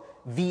host,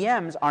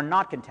 VMs are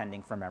not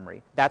contending for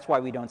memory. That's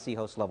why we don't see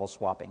host-level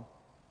swapping.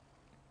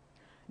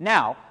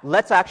 Now,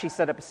 let's actually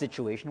set up a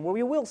situation where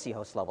we will see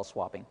host-level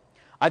swapping.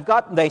 I've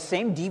got the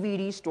same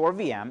DVD store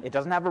VM. It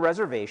doesn't have a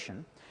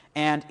reservation.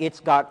 And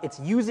it's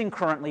using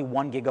currently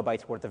 1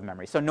 gigabyte's worth of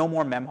memory. So no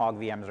more memhog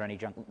VMs or any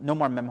junk, no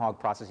more memhog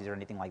processes or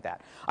anything like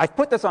that. I've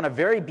put this on a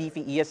very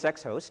beefy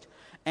ESX host,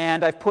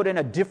 and I've put in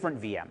a different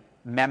VM,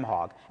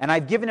 memhog, and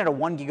I've given it a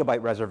 1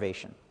 gigabyte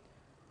reservation.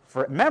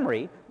 For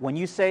memory, when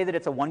you say that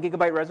it's a 1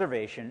 gigabyte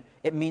reservation,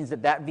 it means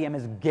that that VM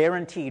is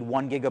guaranteed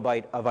 1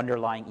 gigabyte of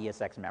underlying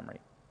ESX memory.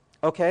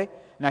 Okay?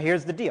 Now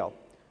here's the deal.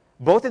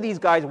 Both of these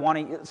guys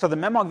so the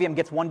memhog VM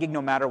gets 1 gig no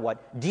matter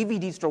what.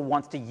 DVD store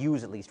wants to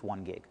use at least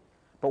 1 gig.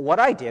 But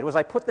what I did was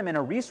I put them in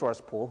a resource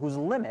pool whose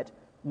limit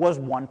was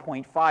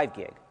 1.5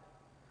 gig.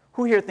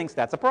 Who here thinks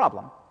that's a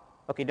problem?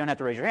 Okay, you don't have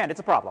to raise your hand.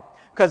 It's a problem.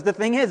 Because the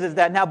thing is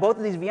that now both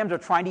of these VMs are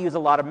trying to use a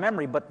lot of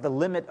memory, but the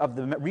limit of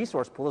the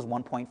resource pool is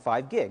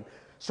 1.5 gig.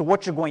 So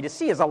what you're going to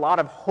see is a lot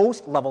of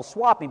host-level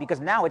swapping because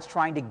now it's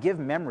trying to give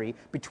memory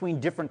between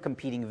different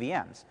competing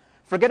VMs.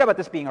 Forget about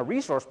this being a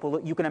resource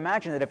pool. You can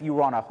imagine that if you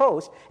were on a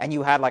host and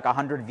you had like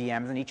 100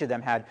 VMs and each of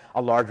them had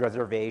a large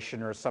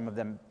reservation or some of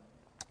them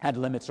had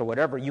limits or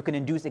whatever, you can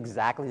induce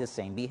exactly the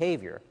same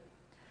behavior.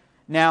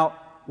 Now,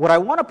 what I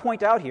want to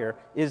point out here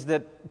is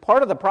that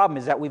part of the problem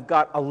is that we've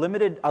got a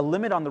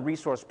limit on the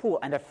resource pool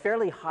and a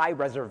fairly high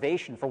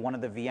reservation for one of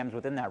the VMs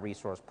within that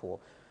resource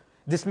pool.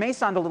 This may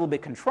sound a little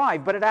bit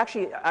contrived, but it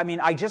actually,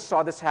 I just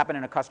saw this happen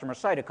in a customer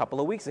site a couple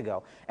of weeks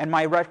ago. And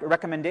my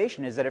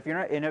recommendation is that if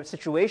you're in a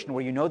situation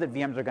where you know that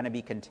VMs are going to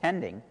be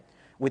contending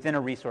within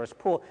a resource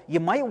pool, you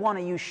might want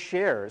to use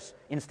shares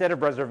instead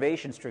of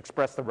reservations to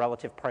express the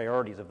relative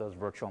priorities of those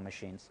virtual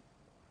machines.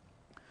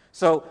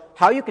 So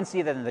how you can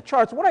see that in the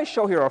charts, what I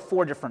show here are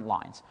 4 different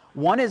lines.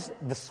 One is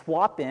the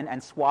swap in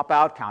and swap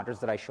out counters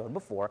that I showed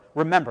before.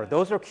 Remember,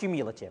 those are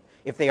cumulative.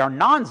 If they are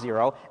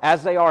non-zero,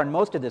 as they are in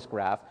most of this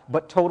graph,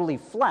 but totally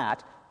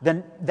flat,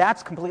 then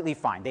that's completely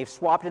fine. They've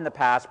swapped in the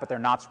past, but they're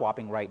not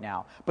swapping right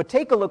now. But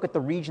take a look at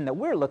the region that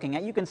we're looking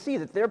at. You can see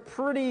that they're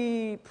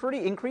pretty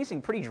increasing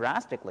pretty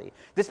drastically.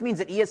 This means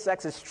that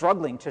ESX is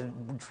struggling to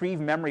retrieve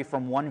memory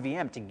from one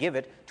VM to give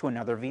it to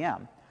another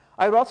VM.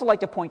 I would also like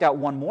to point out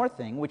one more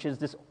thing, which is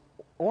this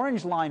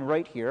orange line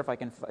right here. If I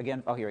can,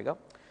 again, oh, here we go.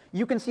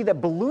 You can see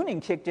that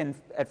ballooning kicked in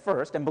at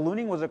first, and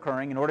ballooning was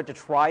occurring in order to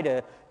try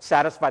to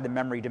satisfy the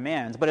memory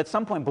demands. But at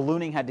some point,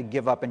 ballooning had to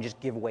give up and just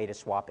give way to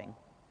swapping.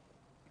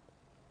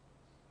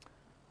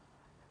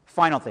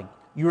 Final thing.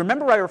 You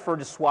remember I referred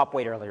to swap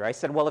weight earlier. I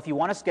said, well, if you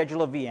want to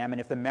schedule a VM, and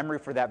if the memory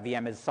for that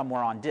VM is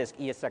somewhere on disk,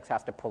 ESX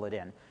has to pull it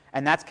in.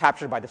 And that's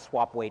captured by the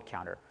swap weight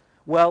counter.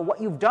 Well, what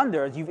you've done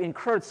there is you've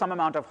incurred some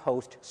amount of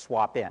host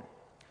swap in.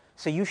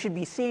 So you should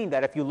be seeing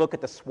that if you look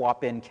at the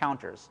swap in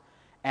counters.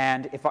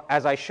 And if,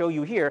 as I show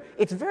you here,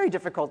 it's very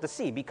difficult to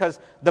see because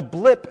the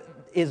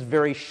blip is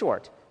very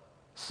short.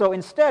 So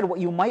instead, what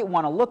you might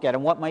want to look at,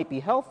 and what might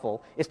be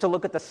helpful, is to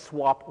look at the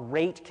swap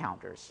rate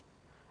counters.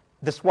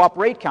 The swap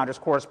rate counters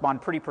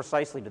correspond pretty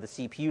precisely to the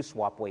CPU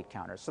swap weight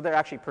counters, so they're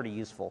actually pretty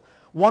useful.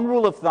 One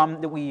rule of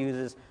thumb that we use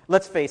is,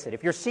 let's face it,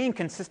 if you're seeing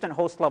consistent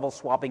host level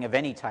swapping of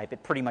any type,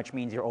 it pretty much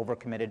means you're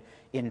overcommitted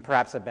in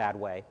perhaps a bad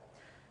way.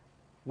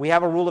 We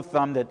have a rule of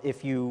thumb that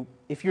if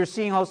you're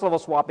seeing host level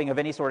swapping of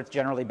any sort, it's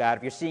generally bad.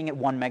 If you're seeing it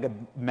 1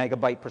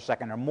 megabyte per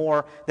second or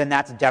more, then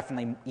that's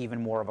definitely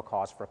even more of a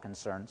cause for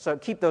concern. So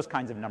keep those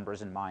kinds of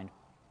numbers in mind.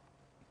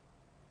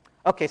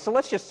 Okay, so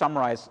let's just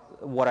summarize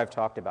what I've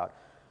talked about.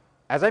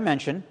 As I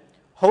mentioned,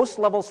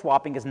 host-level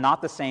swapping is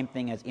not the same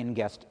thing as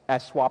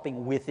as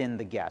swapping within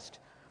the guest.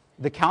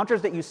 The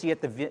counters that you see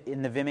at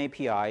in the Vim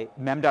API,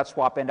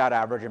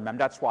 mem.swapin.average and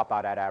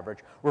mem.swapout.average,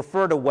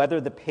 refer to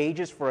whether the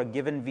pages for a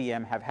given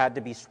VM have had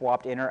to be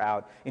swapped in or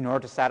out in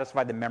order to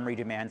satisfy the memory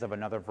demands of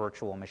another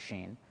virtual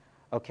machine.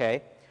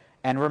 Okay?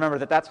 And remember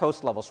that that's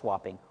host-level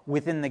swapping.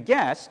 Within the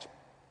guest,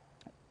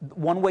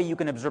 one way you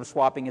can observe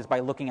swapping is by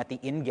looking at the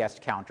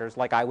in-guest counters,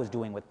 like I was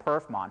doing with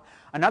perfmon.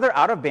 Another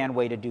out-of-band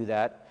way to do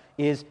that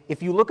is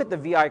if you look at the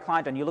VI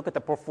client and you look at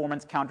the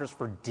performance counters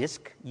for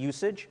disk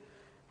usage,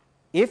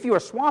 if you're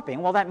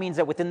swapping, well, that means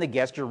that within the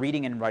guest you're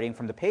reading and writing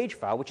from the page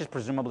file, which is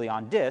presumably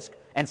on disk.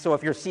 And so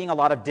if you're seeing a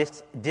lot of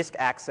disk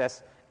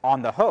access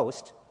on the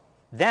host,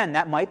 then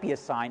that might be a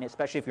sign,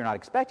 especially if you're not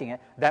expecting it,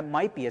 that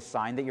might be a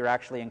sign that you're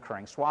actually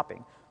incurring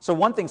swapping. So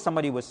one thing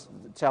somebody was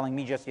telling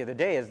me just the other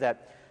day is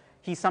that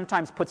he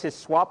sometimes puts his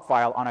swap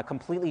file on a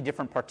completely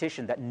different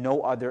partition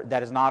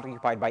that is not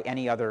occupied by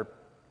any other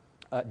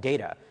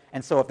data.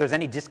 And so if there's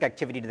any disk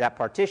activity to that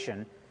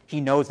partition, he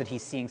knows that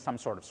he's seeing some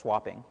sort of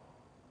swapping.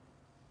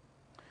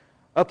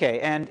 Okay,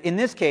 and in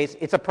this case,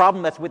 it's a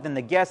problem that's within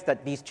the guest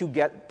that these two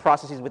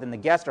processes within the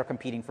guest are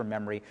competing for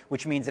memory,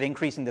 which means that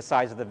increasing the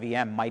size of the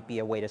VM might be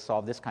a way to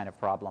solve this kind of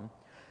problem.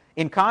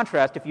 In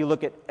contrast, if you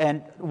look at,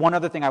 and one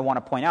other thing I want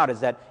to point out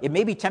is that it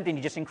may be tempting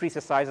to just increase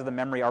the size of the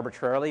memory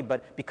arbitrarily,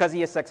 but because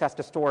ESX has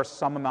to store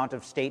some amount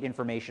of state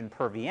information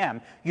per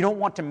VM, you don't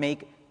want to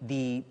make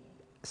the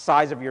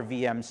size of your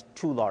VMs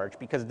too large,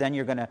 because then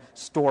you're going to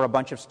store a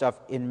bunch of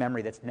stuff in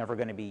memory that's never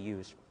going to be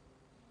used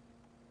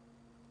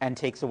and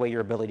takes away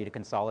your ability to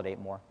consolidate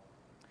more.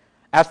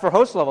 As for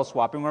host level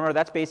swapping, remember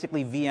that's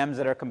basically VMs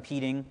that are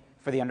competing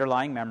for the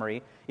underlying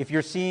memory. If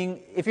you're seeing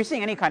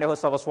any kind of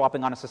host level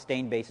swapping on a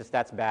sustained basis,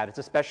 that's bad. It's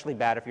especially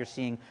bad if you're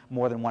seeing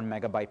more than 1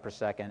 megabyte per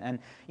second.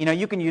 And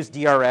you can use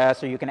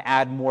DRS, or you can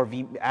add more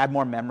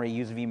memory,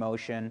 use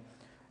vMotion.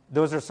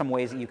 Those are some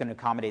ways that you can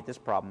accommodate this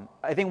problem.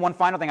 I think one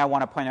final thing I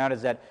want to point out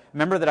is that,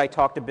 remember that I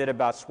talked a bit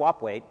about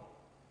swap weight,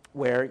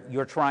 where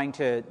you're trying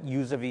to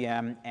use a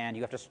VM and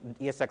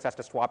ESX has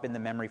to swap in the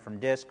memory from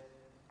disk.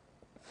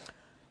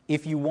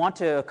 If you want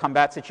to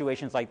combat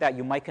situations like that,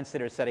 you might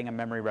consider setting a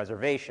memory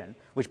reservation,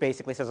 which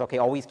basically says, okay,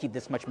 always keep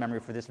this much memory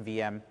for this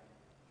VM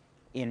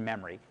in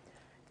memory.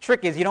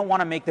 Trick is you don't want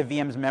to make the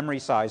VM's memory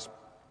size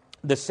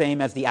the same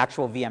as the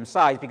actual VM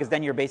size, because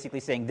then you're basically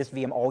saying this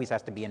VM always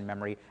has to be in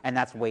memory, and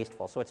that's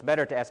wasteful. So it's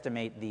better to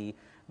estimate the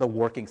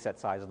working set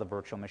size of the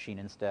virtual machine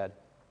instead.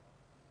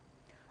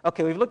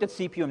 Okay, we've looked at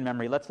CPU and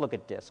memory. Let's look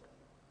at disk.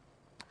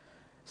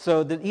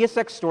 So the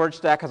ESX storage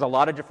stack has a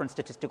lot of different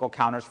statistical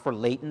counters for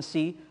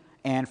latency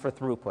and for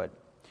throughput.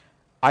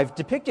 I've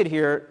depicted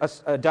here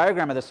a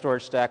diagram of the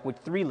storage stack with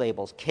 3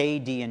 labels, K,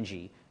 D, and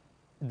G.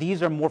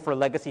 These are more for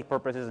legacy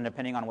purposes, and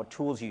depending on what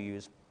tools you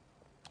use,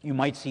 you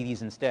might see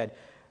these instead,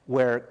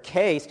 where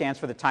K stands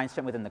for the time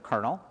spent within the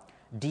kernel,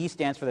 D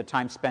stands for the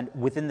time spent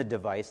within the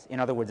device.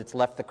 In other words, it's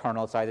left the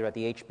kernel, it's either at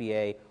the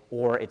HBA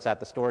or it's at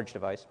the storage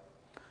device.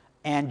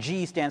 And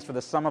G stands for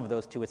the sum of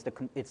those two.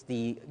 It's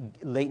the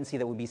latency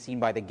that would be seen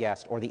by the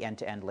guest, or the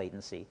end-to-end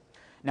latency.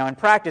 Now, in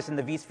practice, in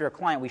the vSphere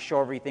client, we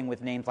show everything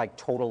with names like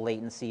total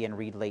latency and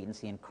read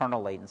latency and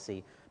kernel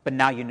latency, but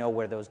now you know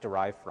where those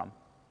derive from.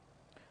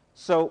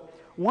 So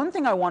one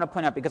thing I want to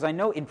point out, because I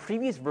know in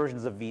previous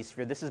versions of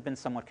vSphere this has been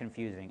somewhat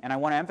confusing, and I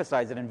want to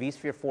emphasize that in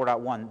vSphere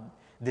 4.1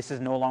 this is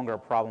no longer a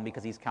problem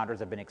because these counters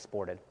have been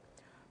exported.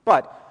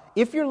 But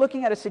if you're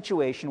looking at a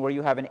situation where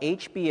you have an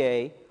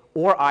HBA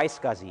or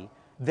iSCSI,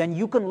 then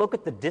you can look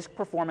at the disk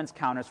performance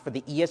counters for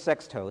the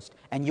ESX host,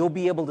 and you'll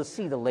be able to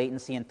see the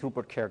latency and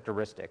throughput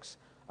characteristics.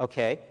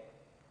 Okay,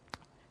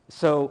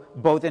 so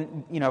both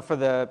for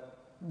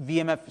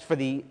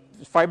the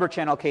fiber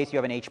channel case, you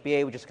have an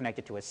HBA which is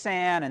connected to a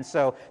SAN, and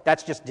so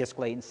that's just disk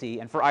latency.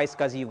 And for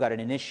iSCSI, you've got an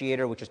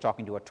initiator which is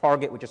talking to a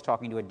target which is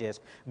talking to a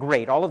disk.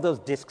 Great, all of those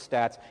disk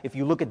stats. If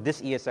you look at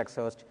this ESX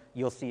host,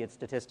 you'll see its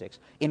statistics.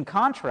 In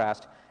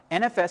contrast,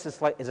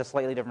 NFS is a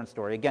slightly different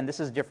story. Again, this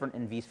is different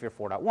in vSphere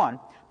 4.1.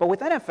 But with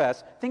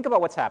NFS, think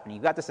about what's happening.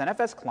 You've got this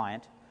NFS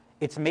client.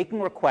 It's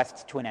making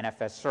requests to an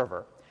NFS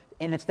server.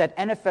 And it's that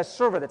NFS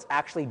server that's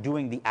actually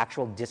doing the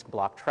actual disk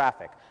block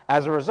traffic.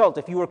 As a result,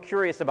 if you were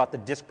curious about the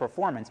disk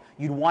performance,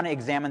 you'd want to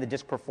examine the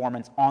disk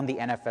performance on the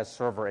NFS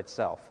server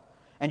itself.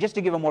 And just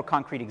to give a more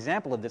concrete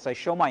example of this, I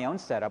show my own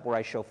setup where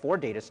I show 4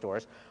 data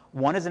stores.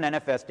 One is an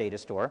NFS data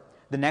store.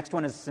 The next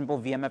one is a simple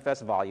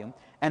VMFS volume.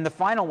 And the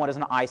final one is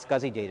an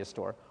iSCSI data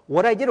store.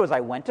 What I did was I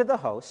went to the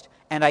host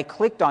and I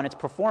clicked on its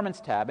performance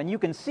tab. And you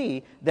can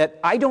see that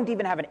I don't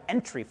even have an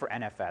entry for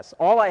NFS.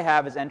 All I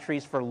have is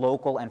entries for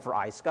local and for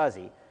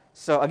iSCSI.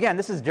 So again,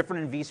 this is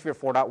different in vSphere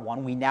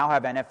 4.1. We now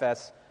have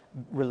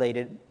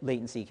NFS-related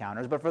latency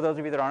counters. But for those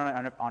of you that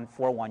aren't on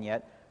 4.1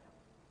 yet,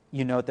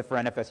 you note that for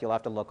NFS, you'll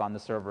have to look on the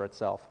server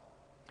itself.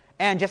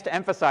 And just to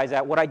emphasize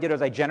that, what I did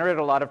was I generated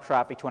a lot of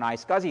traffic to an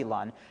iSCSI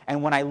LUN.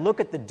 And when I look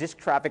at the disk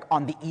traffic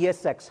on the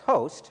ESX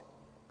host,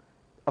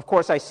 of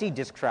course, I see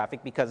disk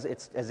traffic because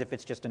it's as if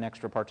it's just an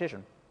extra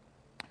partition.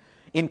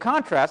 In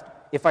contrast,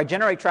 if I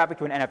generate traffic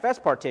to an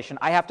NFS partition,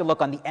 I have to look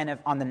on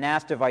the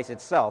NAS device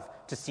itself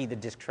to see the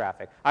disk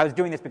traffic. I was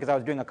doing this because I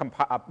was doing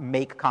a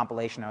make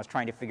compilation. I was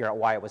trying to figure out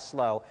why it was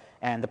slow,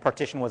 and the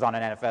partition was on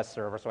an NFS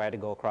server, so I had to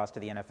go across to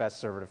the NFS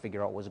server to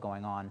figure out what was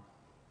going on.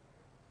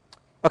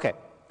 Okay,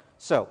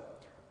 so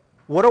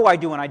what do I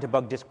do when I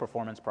debug disk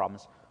performance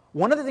problems?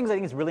 One of the things I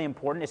think is really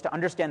important is to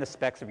understand the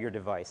specs of your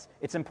device.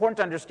 It's important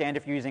to understand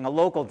if you're using a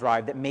local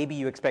drive that maybe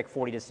you expect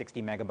 40 to 60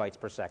 megabytes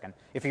per second.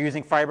 If you're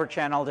using fiber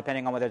channel,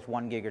 depending on whether it's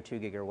 1 gig or 2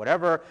 gig or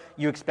whatever,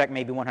 you expect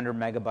maybe 100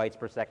 megabytes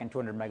per second,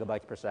 200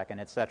 megabytes per second,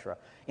 etc.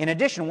 In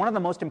addition, one of the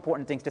most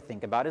important things to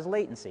think about is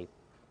latency.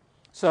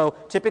 So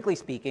typically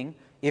speaking,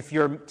 if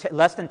you're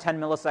less than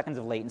 10 milliseconds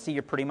of latency,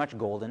 you're pretty much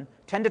golden.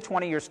 10 to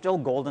 20, you're still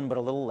golden, but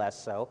a little less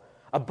so.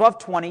 Above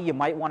 20, you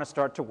might want to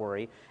start to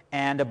worry.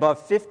 And above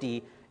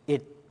 50,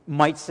 it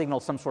might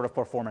signal some sort of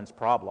performance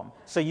problem.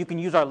 So you can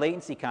use our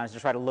latency counters to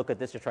try to look at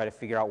this to try to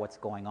figure out what's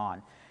going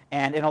on.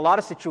 And in a lot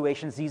of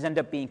situations, these end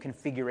up being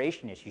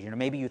configuration issues.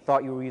 Maybe you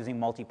thought you were using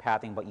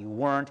multipathing, but you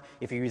weren't.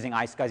 If you're using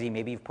iSCSI,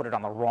 maybe you've put it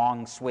on the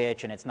wrong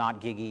switch and it's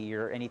not giggy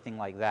or anything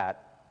like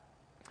that.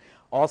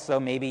 Also,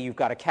 maybe you've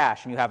got a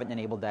cache and you haven't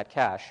enabled that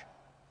cache.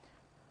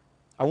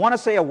 I want to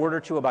say a word or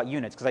two about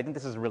units because I think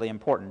this is really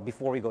important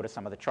before we go to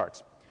some of the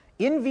charts.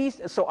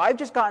 So I've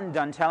just gotten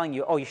done telling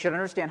you, you should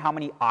understand how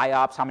many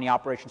IOPS, how many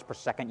operations per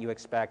second you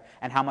expect,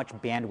 and how much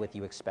bandwidth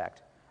you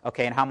expect,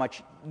 okay, and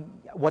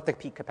what the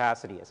peak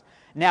capacity is.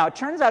 Now, it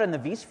turns out in the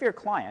vSphere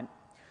client,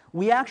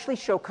 we actually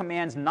show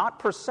commands not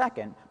per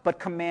second, but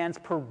commands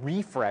per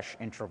refresh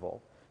interval.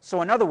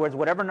 So in other words,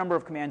 whatever number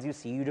of commands you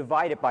see, you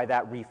divide it by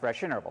that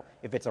refresh interval.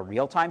 If it's a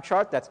real-time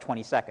chart, that's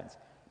 20 seconds.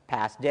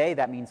 Past day,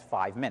 that means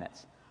 5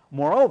 minutes.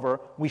 Moreover,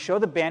 we show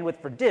the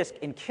bandwidth for disk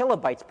in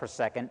kilobytes per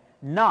second,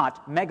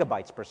 not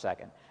megabytes per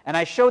second. And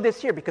I show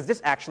this here because this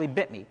actually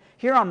bit me.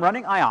 Here I'm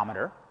running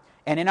Iometer,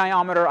 and in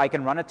Iometer I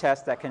can run a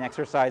test that can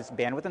exercise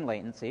bandwidth and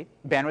latency,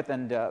 bandwidth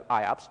and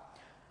IOPS.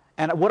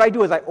 And what I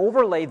do is I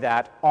overlay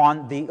that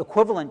on the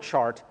equivalent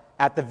chart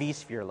at the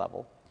vSphere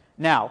level.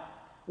 Now,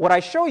 what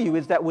I show you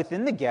is that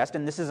within the guest,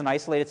 and this is an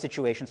isolated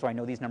situation so I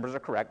know these numbers are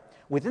correct,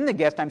 within the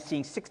guest I'm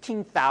seeing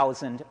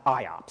 16,000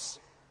 IOPS.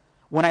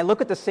 When I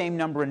look at the same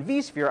number in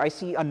vSphere, I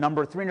see a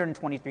number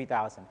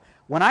 323,000.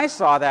 When I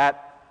saw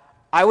that,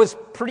 I was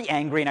pretty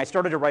angry and I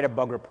started to write a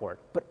bug report.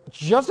 But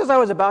just as I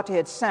was about to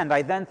hit send,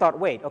 I then thought,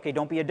 wait, okay,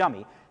 don't be a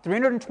dummy.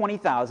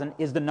 320,000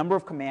 is the number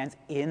of commands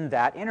in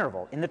that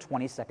interval, in the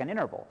 20-second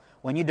interval.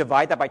 When you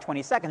divide that by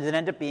 20 seconds, it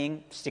ends up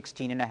being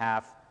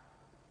 16.5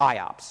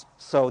 IOPS.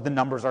 So the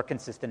numbers are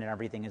consistent and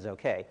everything is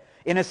okay.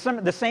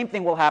 The same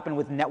thing will happen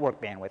with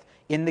network bandwidth.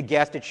 In the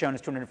guest, it's shown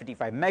as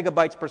 255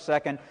 megabytes per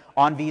second.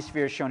 On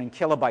vSphere, it's shown in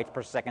kilobytes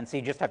per second. So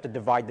you just have to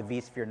divide the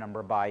vSphere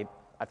number by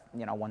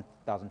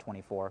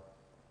 1024.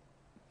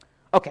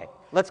 Okay,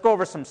 let's go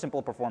over some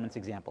simple performance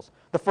examples.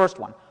 The first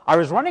one, I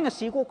was running a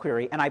SQL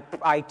query and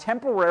I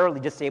temporarily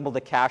disabled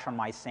the cache on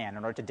my SAN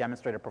in order to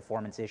demonstrate a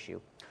performance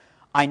issue.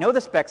 I know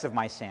the specs of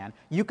my SAN.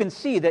 You can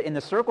see that in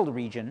the circled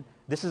region,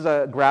 this is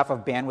a graph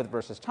of bandwidth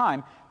versus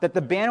time, that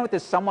the bandwidth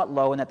is somewhat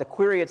low and that the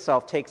query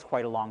itself takes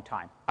quite a long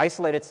time.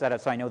 Isolated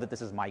setup, so I know that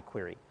this is my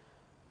query.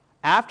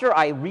 After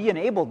I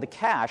re-enabled the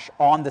cache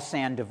on the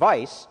SAN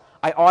device,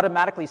 I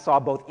automatically saw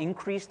both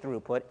increased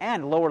throughput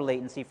and lower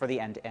latency for the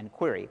end-to-end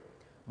query.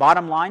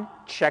 Bottom line,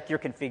 check your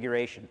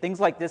configuration. Things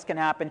like this can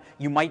happen.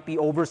 You might be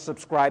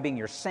oversubscribing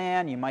your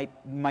SAN. You might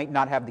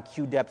not have the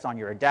queue depths on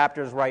your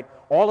adapters right.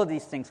 All of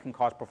these things can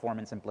cause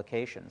performance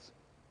implications.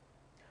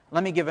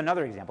 Let me give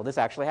another example. This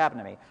actually happened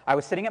to me. I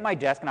was sitting at my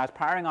desk and I was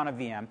powering on a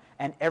VM,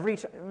 and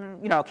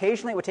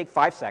occasionally it would take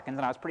 5 seconds,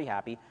 and I was pretty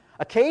happy.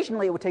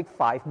 Occasionally it would take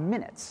 5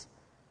 minutes.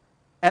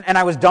 And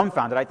I was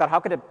dumbfounded. I thought, how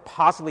could it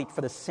possibly,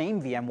 for the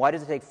same VM, why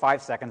does it take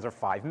 5 seconds or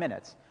 5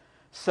 minutes?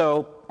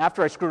 So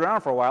after I screwed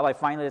around for a while, I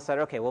finally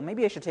decided, okay, well,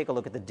 maybe I should take a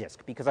look at the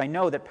disk, because I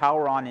know that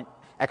power on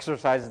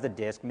exercises the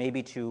disk,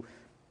 maybe to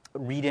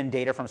read in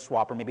data from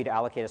swap, or maybe to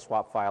allocate a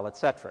swap file,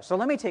 etc. So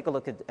let me take a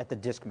look at the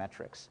disk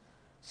metrics.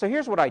 So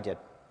here's what I did.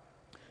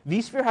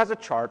 vSphere has a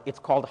chart. It's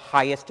called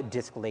highest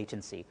disk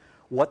latency.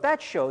 What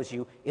that shows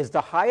you is the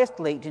highest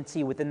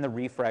latency within the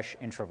refresh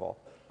interval.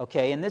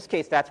 Okay, in this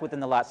case, that's within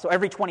the last, so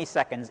every 20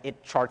 seconds,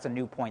 it charts a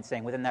new point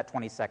saying within that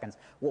 20 seconds,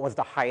 what was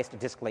the highest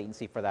disk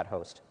latency for that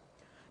host.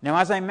 Now,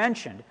 as I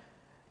mentioned,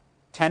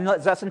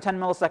 less than 10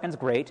 milliseconds,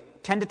 great.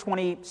 10 to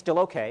 20, still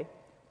okay.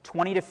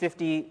 20 to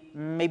 50,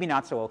 maybe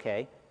not so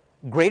okay.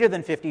 Greater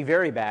than 50,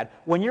 very bad.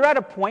 When you're at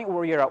a point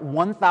where you're at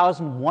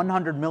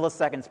 1,100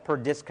 milliseconds per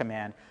disk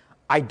command,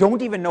 I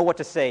don't even know what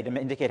to say to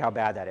indicate how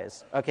bad that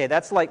is. Okay,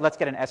 that's like, let's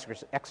get an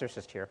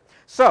exorcist here.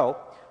 So,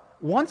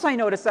 once I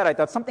noticed that, I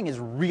thought something is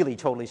really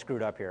totally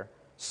screwed up here.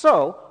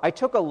 So I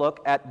took a look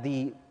at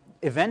the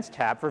Events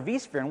tab for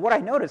vSphere, and what I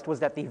noticed was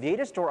that the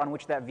data store on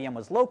which that VM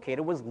was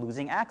located was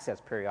losing access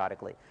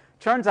periodically.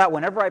 Turns out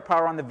whenever I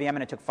power on the VM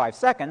and it took 5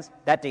 seconds,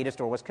 that data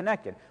store was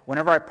connected.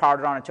 Whenever I powered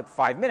it on and it took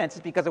 5 minutes,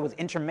 it's because it was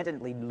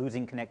intermittently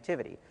losing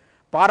connectivity.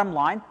 Bottom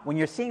line, when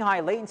you're seeing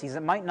high latencies,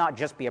 it might not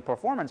just be a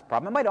performance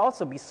problem. It might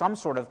also be some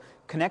sort of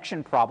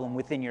connection problem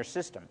within your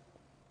system.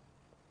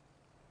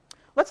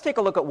 Let's take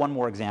a look at one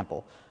more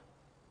example.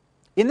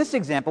 In this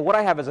example, what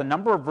I have is a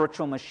number of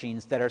virtual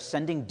machines that are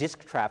sending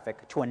disk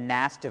traffic to a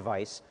NAS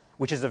device,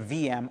 which is a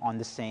VM on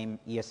the same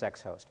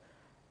ESX host.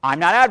 I'm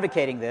not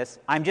advocating this.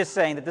 I'm just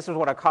saying that this is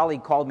what a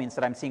colleague called me and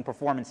said I'm seeing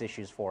performance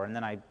issues for, and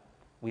then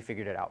we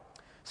figured it out.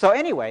 So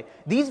anyway,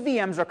 these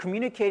VMs are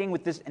communicating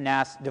with this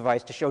NAS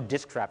device to show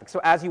disk traffic. So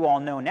as you all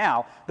know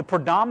now, the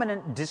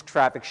predominant disk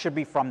traffic should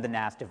be from the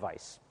NAS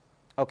device,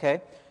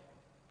 okay?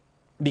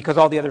 Because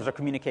all the others are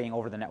communicating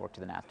over the network to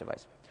the NAS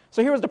device.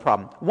 So here was the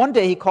problem. One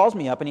day he calls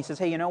me up and he says,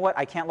 hey, you know what?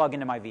 I can't log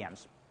into my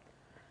VMs.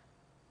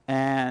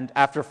 And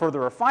after further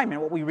refinement,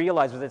 what we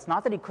realized was it's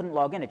not that he couldn't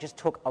log in, it just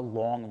took a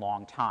long,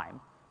 long time.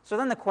 So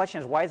then the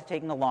question is, why is it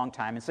taking a long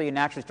time? And so you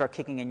naturally start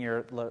kicking in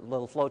your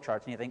little flow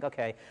charts and you think,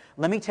 okay,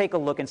 let me take a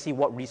look and see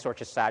what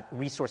resource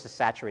is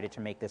saturated to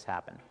make this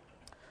happen.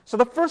 So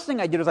the first thing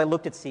I did was I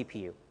looked at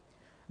CPU.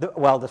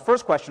 The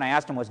first question I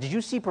asked him was, did you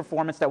see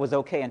performance that was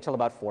okay until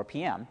about 4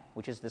 p.m.,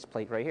 which is this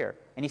plate right here?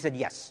 And he said,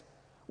 yes.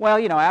 Well,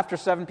 you know, after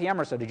 7 p.m.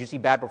 or so, did you see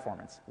bad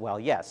performance? Well,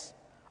 yes.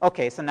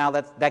 Okay, so now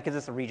that gives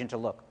us a region to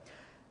look.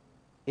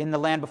 In the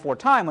land before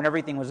time, when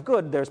everything was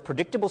good, there's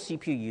predictable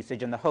CPU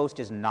usage and the host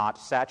is not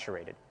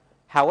saturated.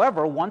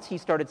 However, once he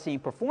started seeing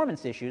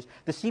performance issues,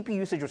 the CPU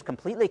usage was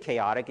completely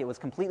chaotic, it was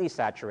completely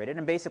saturated,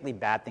 and basically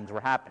bad things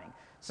were happening.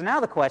 So now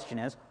the question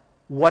is,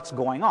 what's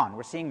going on?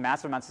 We're seeing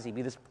massive amounts of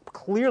CPU. This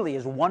clearly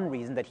is one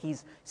reason that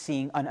he's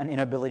seeing an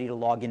inability to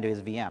log into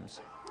his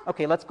VMs.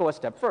 Okay, let's go a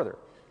step further.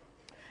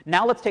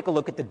 Now let's take a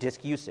look at the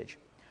disk usage.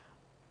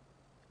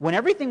 When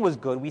everything was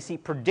good, we see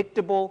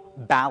predictable,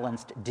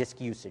 balanced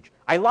disk usage.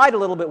 I lied a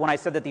little bit when I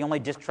said that the only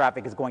disk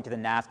traffic is going to the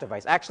NAS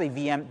device. Actually,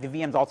 the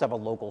VMs also have a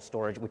local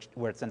storage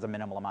where it sends a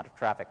minimal amount of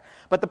traffic.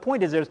 But the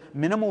point is there's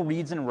minimal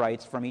reads and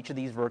writes from each of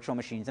these virtual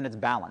machines, and it's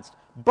balanced.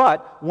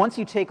 But once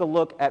you take a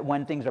look at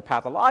when things are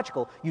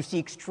pathological, you see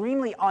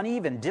extremely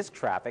uneven disk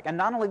traffic. And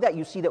not only that,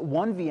 you see that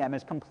one VM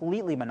is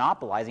completely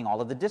monopolizing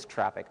all of the disk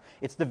traffic.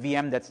 It's the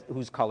VM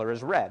whose color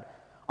is red.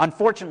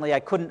 Unfortunately,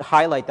 I couldn't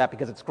highlight that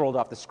because it scrolled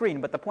off the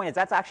screen, but the point is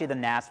that's actually the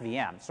NAS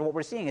VM. So what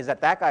we're seeing is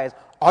that guy is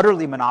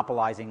utterly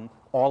monopolizing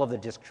all of the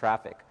disk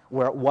traffic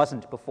where it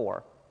wasn't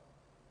before.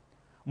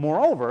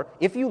 Moreover,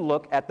 if you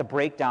look at the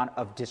breakdown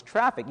of disk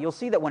traffic, you'll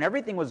see that when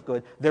everything was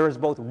good, there is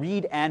both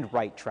read and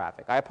write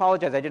traffic. I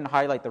apologize, I didn't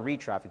highlight the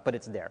read traffic, but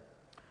it's there.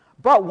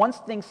 But once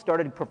things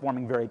started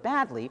performing very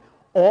badly,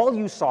 all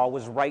you saw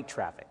was write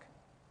traffic.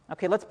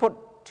 Okay, let's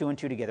put 2 and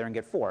 2 together and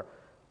get 4.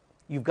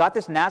 You've got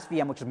this NAS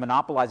VM which is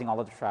monopolizing all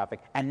of the traffic,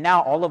 and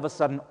now all of a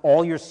sudden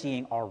all you're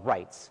seeing are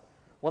writes.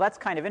 Well, that's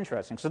kind of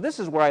interesting. So this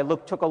is where I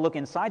took a look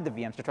inside the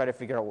VMs to try to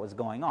figure out what was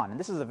going on, and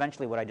this is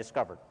eventually what I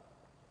discovered.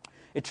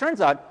 It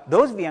turns out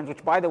those VMs,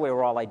 which by the way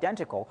were all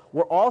identical,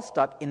 were all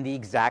stuck in the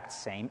exact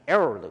same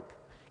error loop.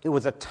 It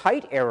was a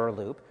tight error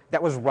loop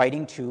that was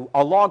writing to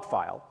a log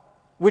file,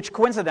 which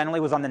coincidentally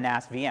was on the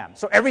NAS VM.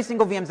 So every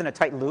single VM is in a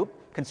tight loop,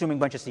 consuming a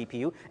bunch of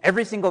CPU.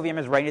 Every single VM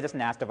is writing to this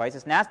NAS device.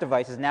 This NAS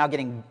device is now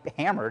getting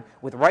hammered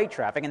with write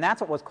traffic, and that's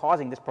what was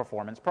causing this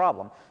performance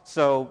problem.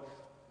 So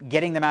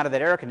getting them out of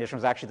that error condition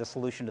was actually the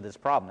solution to this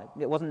problem.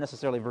 It wasn't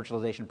necessarily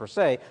virtualization per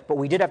se, but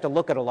we did have to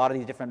look at a lot of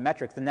these different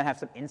metrics and then have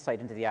some insight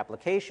into the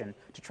application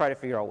to try to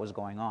figure out what was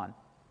going on.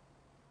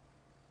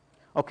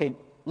 Okay,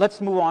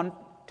 let's move on,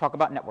 talk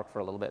about network for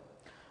a little bit.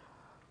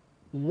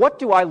 What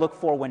do I look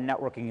for when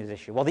networking is an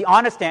issue? Well, the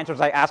honest answer is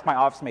I ask my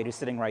office mate who's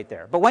sitting right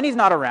there. But when he's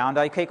not around,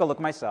 I take a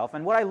look myself,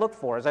 and what I look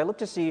for is I look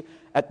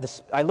at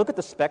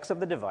the specs of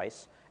the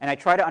device, and I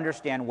try to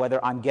understand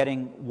whether I'm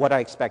getting what I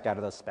expect out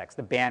of those specs,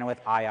 the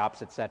bandwidth,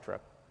 IOPS, etc.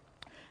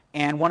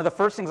 And one of the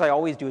first things I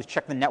always do is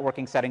check the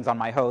networking settings on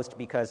my host,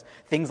 because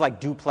things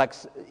like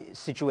duplex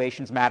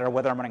situations matter,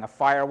 whether I'm running a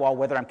firewall,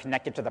 whether I'm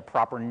connected to the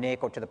proper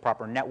NIC or to the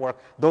proper network.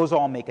 Those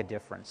all make a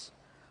difference.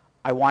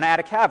 I want to add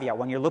a caveat.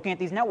 When you're looking at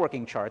these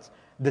networking charts,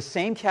 the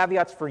same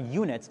caveats for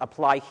units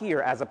apply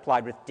here as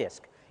applied with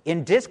disk.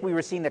 In disk, we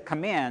were seeing that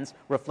commands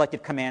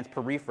reflected commands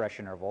per refresh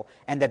interval,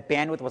 and that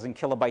bandwidth was in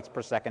kilobytes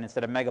per second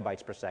instead of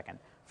megabytes per second.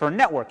 For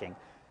networking,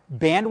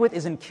 Bandwidth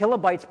is in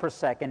kilobytes per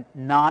second,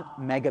 not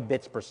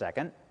megabits per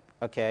second.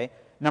 Okay.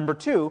 Number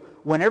two,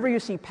 whenever you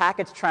see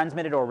packets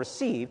transmitted or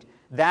received,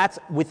 that's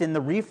within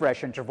the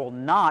refresh interval,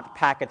 not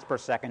packets per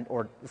second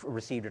or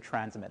received or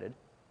transmitted.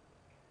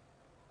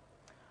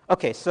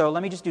 Okay, so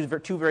let me just do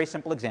two very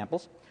simple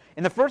examples.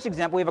 In the first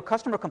example, we have a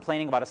customer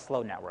complaining about a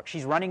slow network.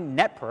 She's running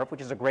NetPerf,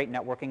 which is a great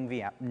networking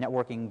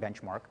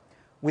benchmark,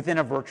 within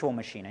a virtual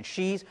machine. And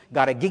she's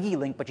got a gigi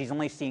link, but she's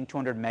only seeing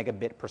 200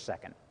 megabit per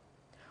second.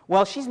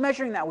 While she's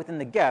measuring that within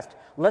the guest,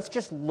 let's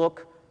just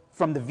look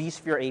from the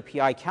vSphere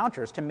API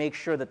counters to make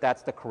sure that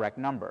that's the correct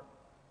number.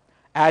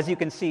 As you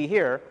can see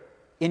here,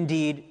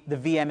 indeed, the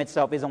VM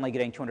itself is only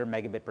getting 200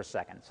 megabit per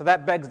second. So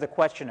that begs the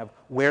question of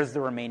where's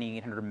the remaining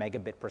 800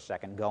 megabit per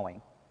second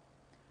going?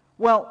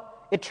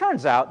 Well, it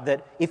turns out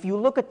that if you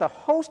look at the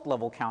host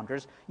level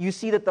counters, you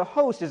see that the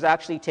host is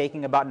actually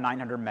taking about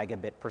 900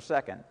 megabit per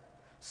second.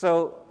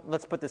 So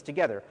let's put this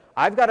together.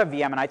 I've got a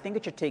VM, and I think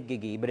it should take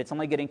gigi, but it's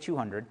only getting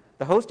 200.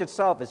 The host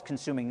itself is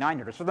consuming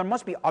 900. So there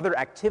must be other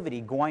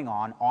activity going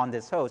on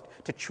this host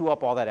to chew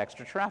up all that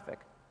extra traffic.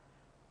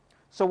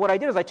 So what I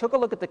did is I took a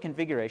look at the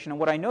configuration, and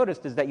what I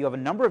noticed is that you have a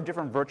number of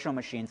different virtual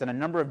machines and a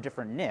number of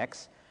different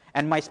NICs.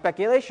 And my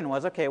speculation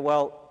was, okay,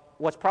 well,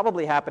 what's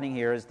probably happening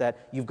here is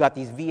that you've got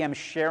these VMs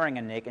sharing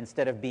a NIC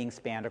instead of being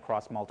spanned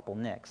across multiple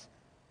NICs.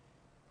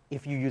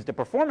 If you use the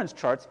performance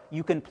charts,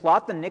 you can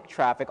plot the NIC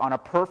traffic on a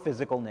per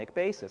physical NIC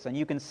basis. And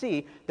you can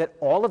see that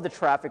all of the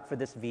traffic for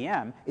this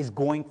VM is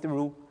going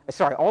through,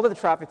 all of the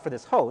traffic for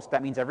this host,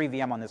 that means every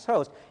VM on this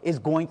host, is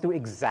going through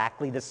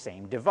exactly the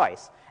same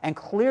device. And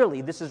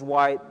clearly, this is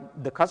why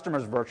the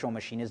customer's virtual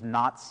machine is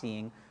not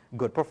seeing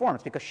good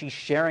performance, because she's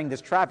sharing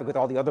this traffic with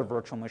all the other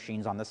virtual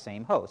machines on the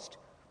same host.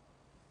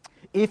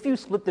 If you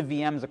split the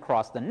VMs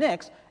across the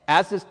NICs,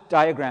 as this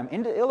diagram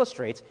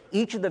illustrates,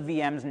 each of the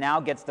VMs now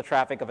gets the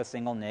traffic of a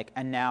single NIC,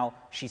 and now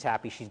she's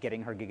happy she's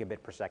getting her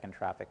gigabit per second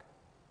traffic.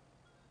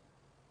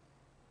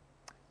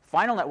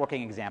 Final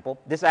networking example.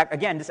 This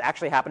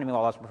actually happened to me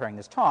while I was preparing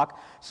this talk.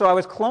 So I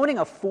was cloning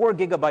a 4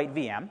 gigabyte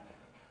VM,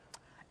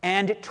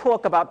 and it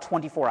took about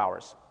 24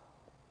 hours.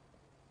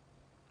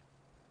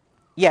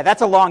 Yeah,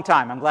 that's a long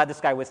time. I'm glad this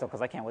guy whistled,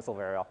 because I can't whistle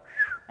very well.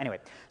 Anyway,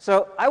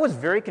 so I was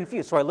very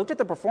confused. So I looked at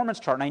the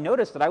performance chart, and I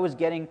noticed that I was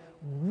getting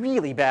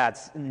really bad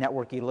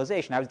network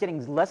utilization. I was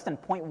getting less than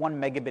 0.1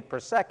 megabit per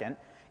second.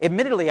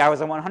 Admittedly, I was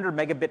a 100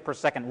 megabit per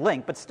second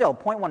link, but still,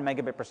 0.1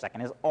 megabit per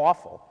second is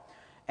awful.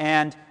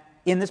 And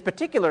in this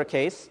particular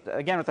case,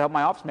 again, with the help of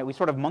my office mate, we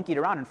sort of monkeyed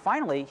around, and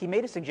finally, he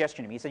made a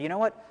suggestion to me. He said, you know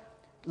what?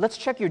 Let's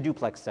check your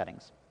duplex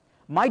settings.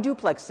 My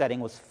duplex setting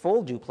was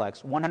full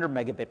duplex, 100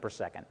 megabit per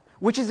second,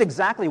 which is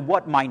exactly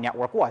what my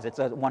network was. It's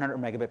a 100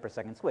 megabit per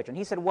second switch. And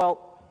he said,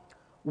 well,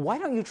 why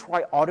don't you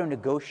try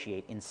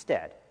auto-negotiate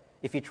instead?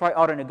 If you try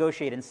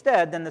auto-negotiate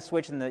instead, then the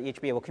switch and the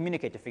HBA will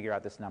communicate to figure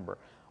out this number.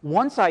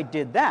 Once I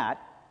did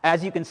that,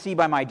 as you can see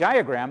by my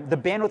diagram, the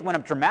bandwidth went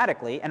up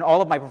dramatically, and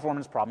all of my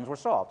performance problems were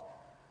solved.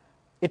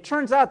 It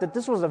turns out that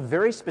this was a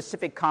very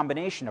specific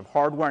combination of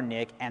hardware,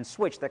 NIC, and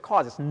switch that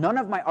caused this. None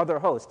of my other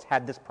hosts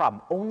had this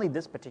problem, only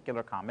this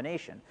particular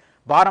combination.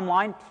 Bottom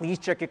line, please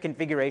check your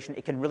configuration.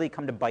 It can really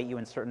come to bite you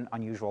in certain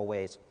unusual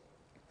ways.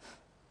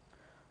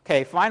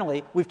 Okay,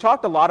 finally, we've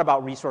talked a lot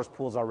about resource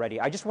pools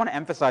already. I just want to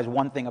emphasize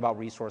one thing about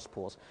resource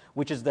pools,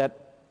 which is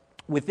that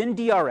within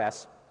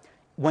DRS,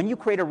 when you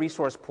create a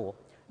resource pool,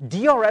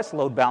 DRS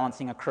load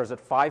balancing occurs at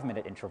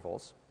 5-minute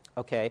intervals.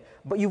 Okay,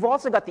 but you've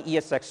also got the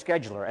ESX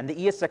scheduler, and the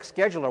ESX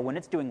scheduler, when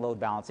it's doing load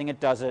balancing, it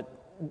does it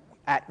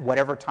at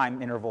whatever time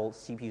interval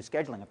CPU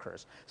scheduling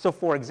occurs. So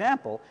for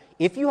example,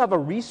 if you have a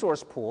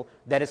resource pool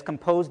that is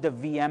composed of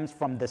VMs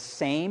from the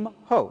same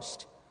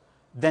host,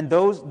 then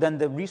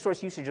the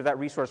resource usage of that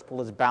resource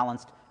pool is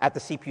balanced at the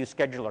CPU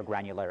scheduler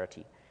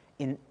granularity.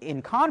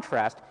 In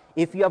contrast,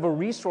 if you have a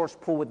resource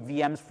pool with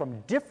VMs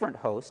from different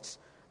hosts,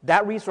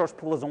 that resource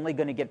pool is only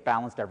going to get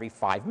balanced every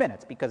 5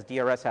 minutes, because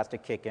DRS has to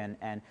kick in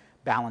and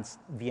balance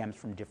VMs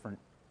from different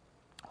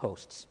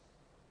hosts.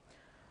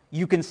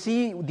 You can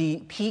see the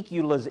peak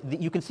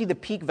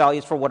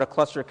values for what a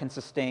cluster can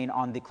sustain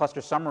on the cluster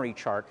summary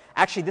chart.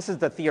 Actually, this is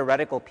the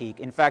theoretical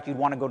peak. In fact, you'd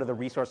want to go to the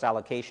resource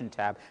allocation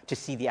tab to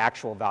see the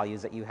actual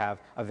values that you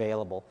have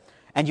available.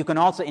 And you can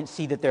also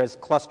see that there's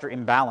cluster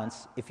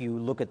imbalance if you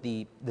look at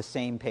the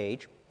same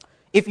page.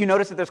 If you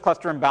notice that there's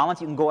cluster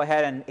imbalance, you can go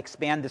ahead and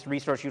expand this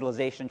resource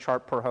utilization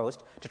chart per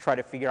host to try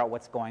to figure out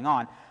what's going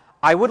on.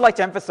 I would like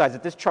to emphasize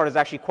that this chart is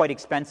actually quite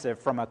expensive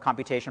from a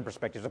computation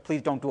perspective, so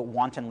please don't do it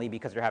wantonly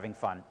because you're having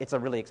fun. It's a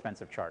really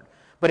expensive chart.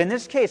 But in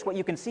this case, what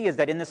you can see is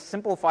that in this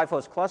simple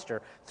 5-host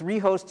cluster, 3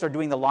 hosts are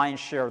doing the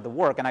lion's share of the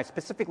work, and I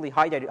specifically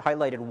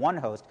highlighted one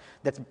host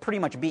that's pretty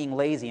much being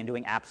lazy and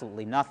doing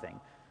absolutely nothing.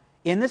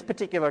 In this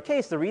particular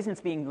case, the reason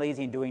it's being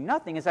lazy and doing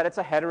nothing is that it's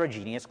a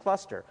heterogeneous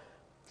cluster.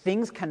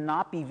 Things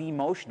cannot be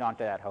vMotioned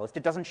onto that host.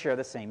 It doesn't share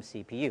the same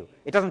CPU.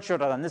 It doesn't show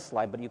that on this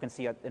slide, but you can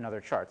see it in other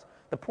charts.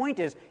 The point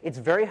is, it's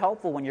very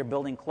helpful when you're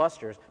building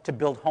clusters to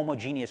build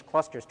homogeneous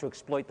clusters to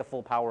exploit the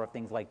full power of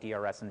things like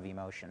DRS and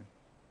vMotion.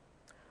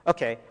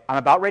 Okay, I'm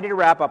about ready to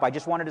wrap up. I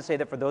just wanted to say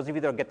that for those of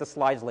you that will get the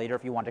slides later,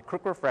 if you want a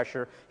quick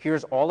refresher,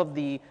 here's all of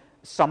the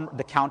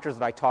counters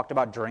that I talked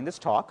about during this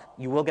talk.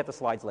 You will get the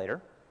slides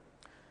later.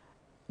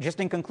 Just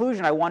in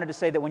conclusion, I wanted to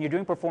say that when you're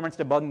doing performance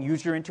debugging,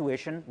 use your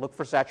intuition, look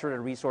for saturated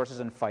resources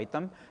and fight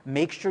them.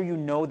 Make sure you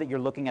know that you're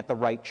looking at the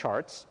right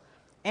charts.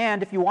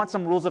 And if you want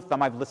some rules of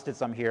thumb, I've listed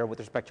some here with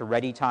respect to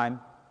ready time,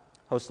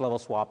 host level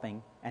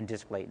swapping, and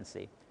disk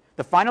latency.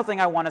 The final thing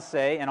I want to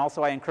say, and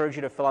also I encourage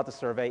you to fill out the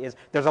survey, is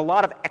there's a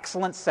lot of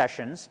excellent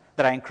sessions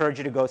that I encourage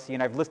you to go see,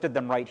 and I've listed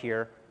them right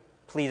here.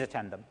 Please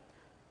attend them.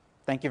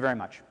 Thank you very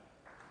much.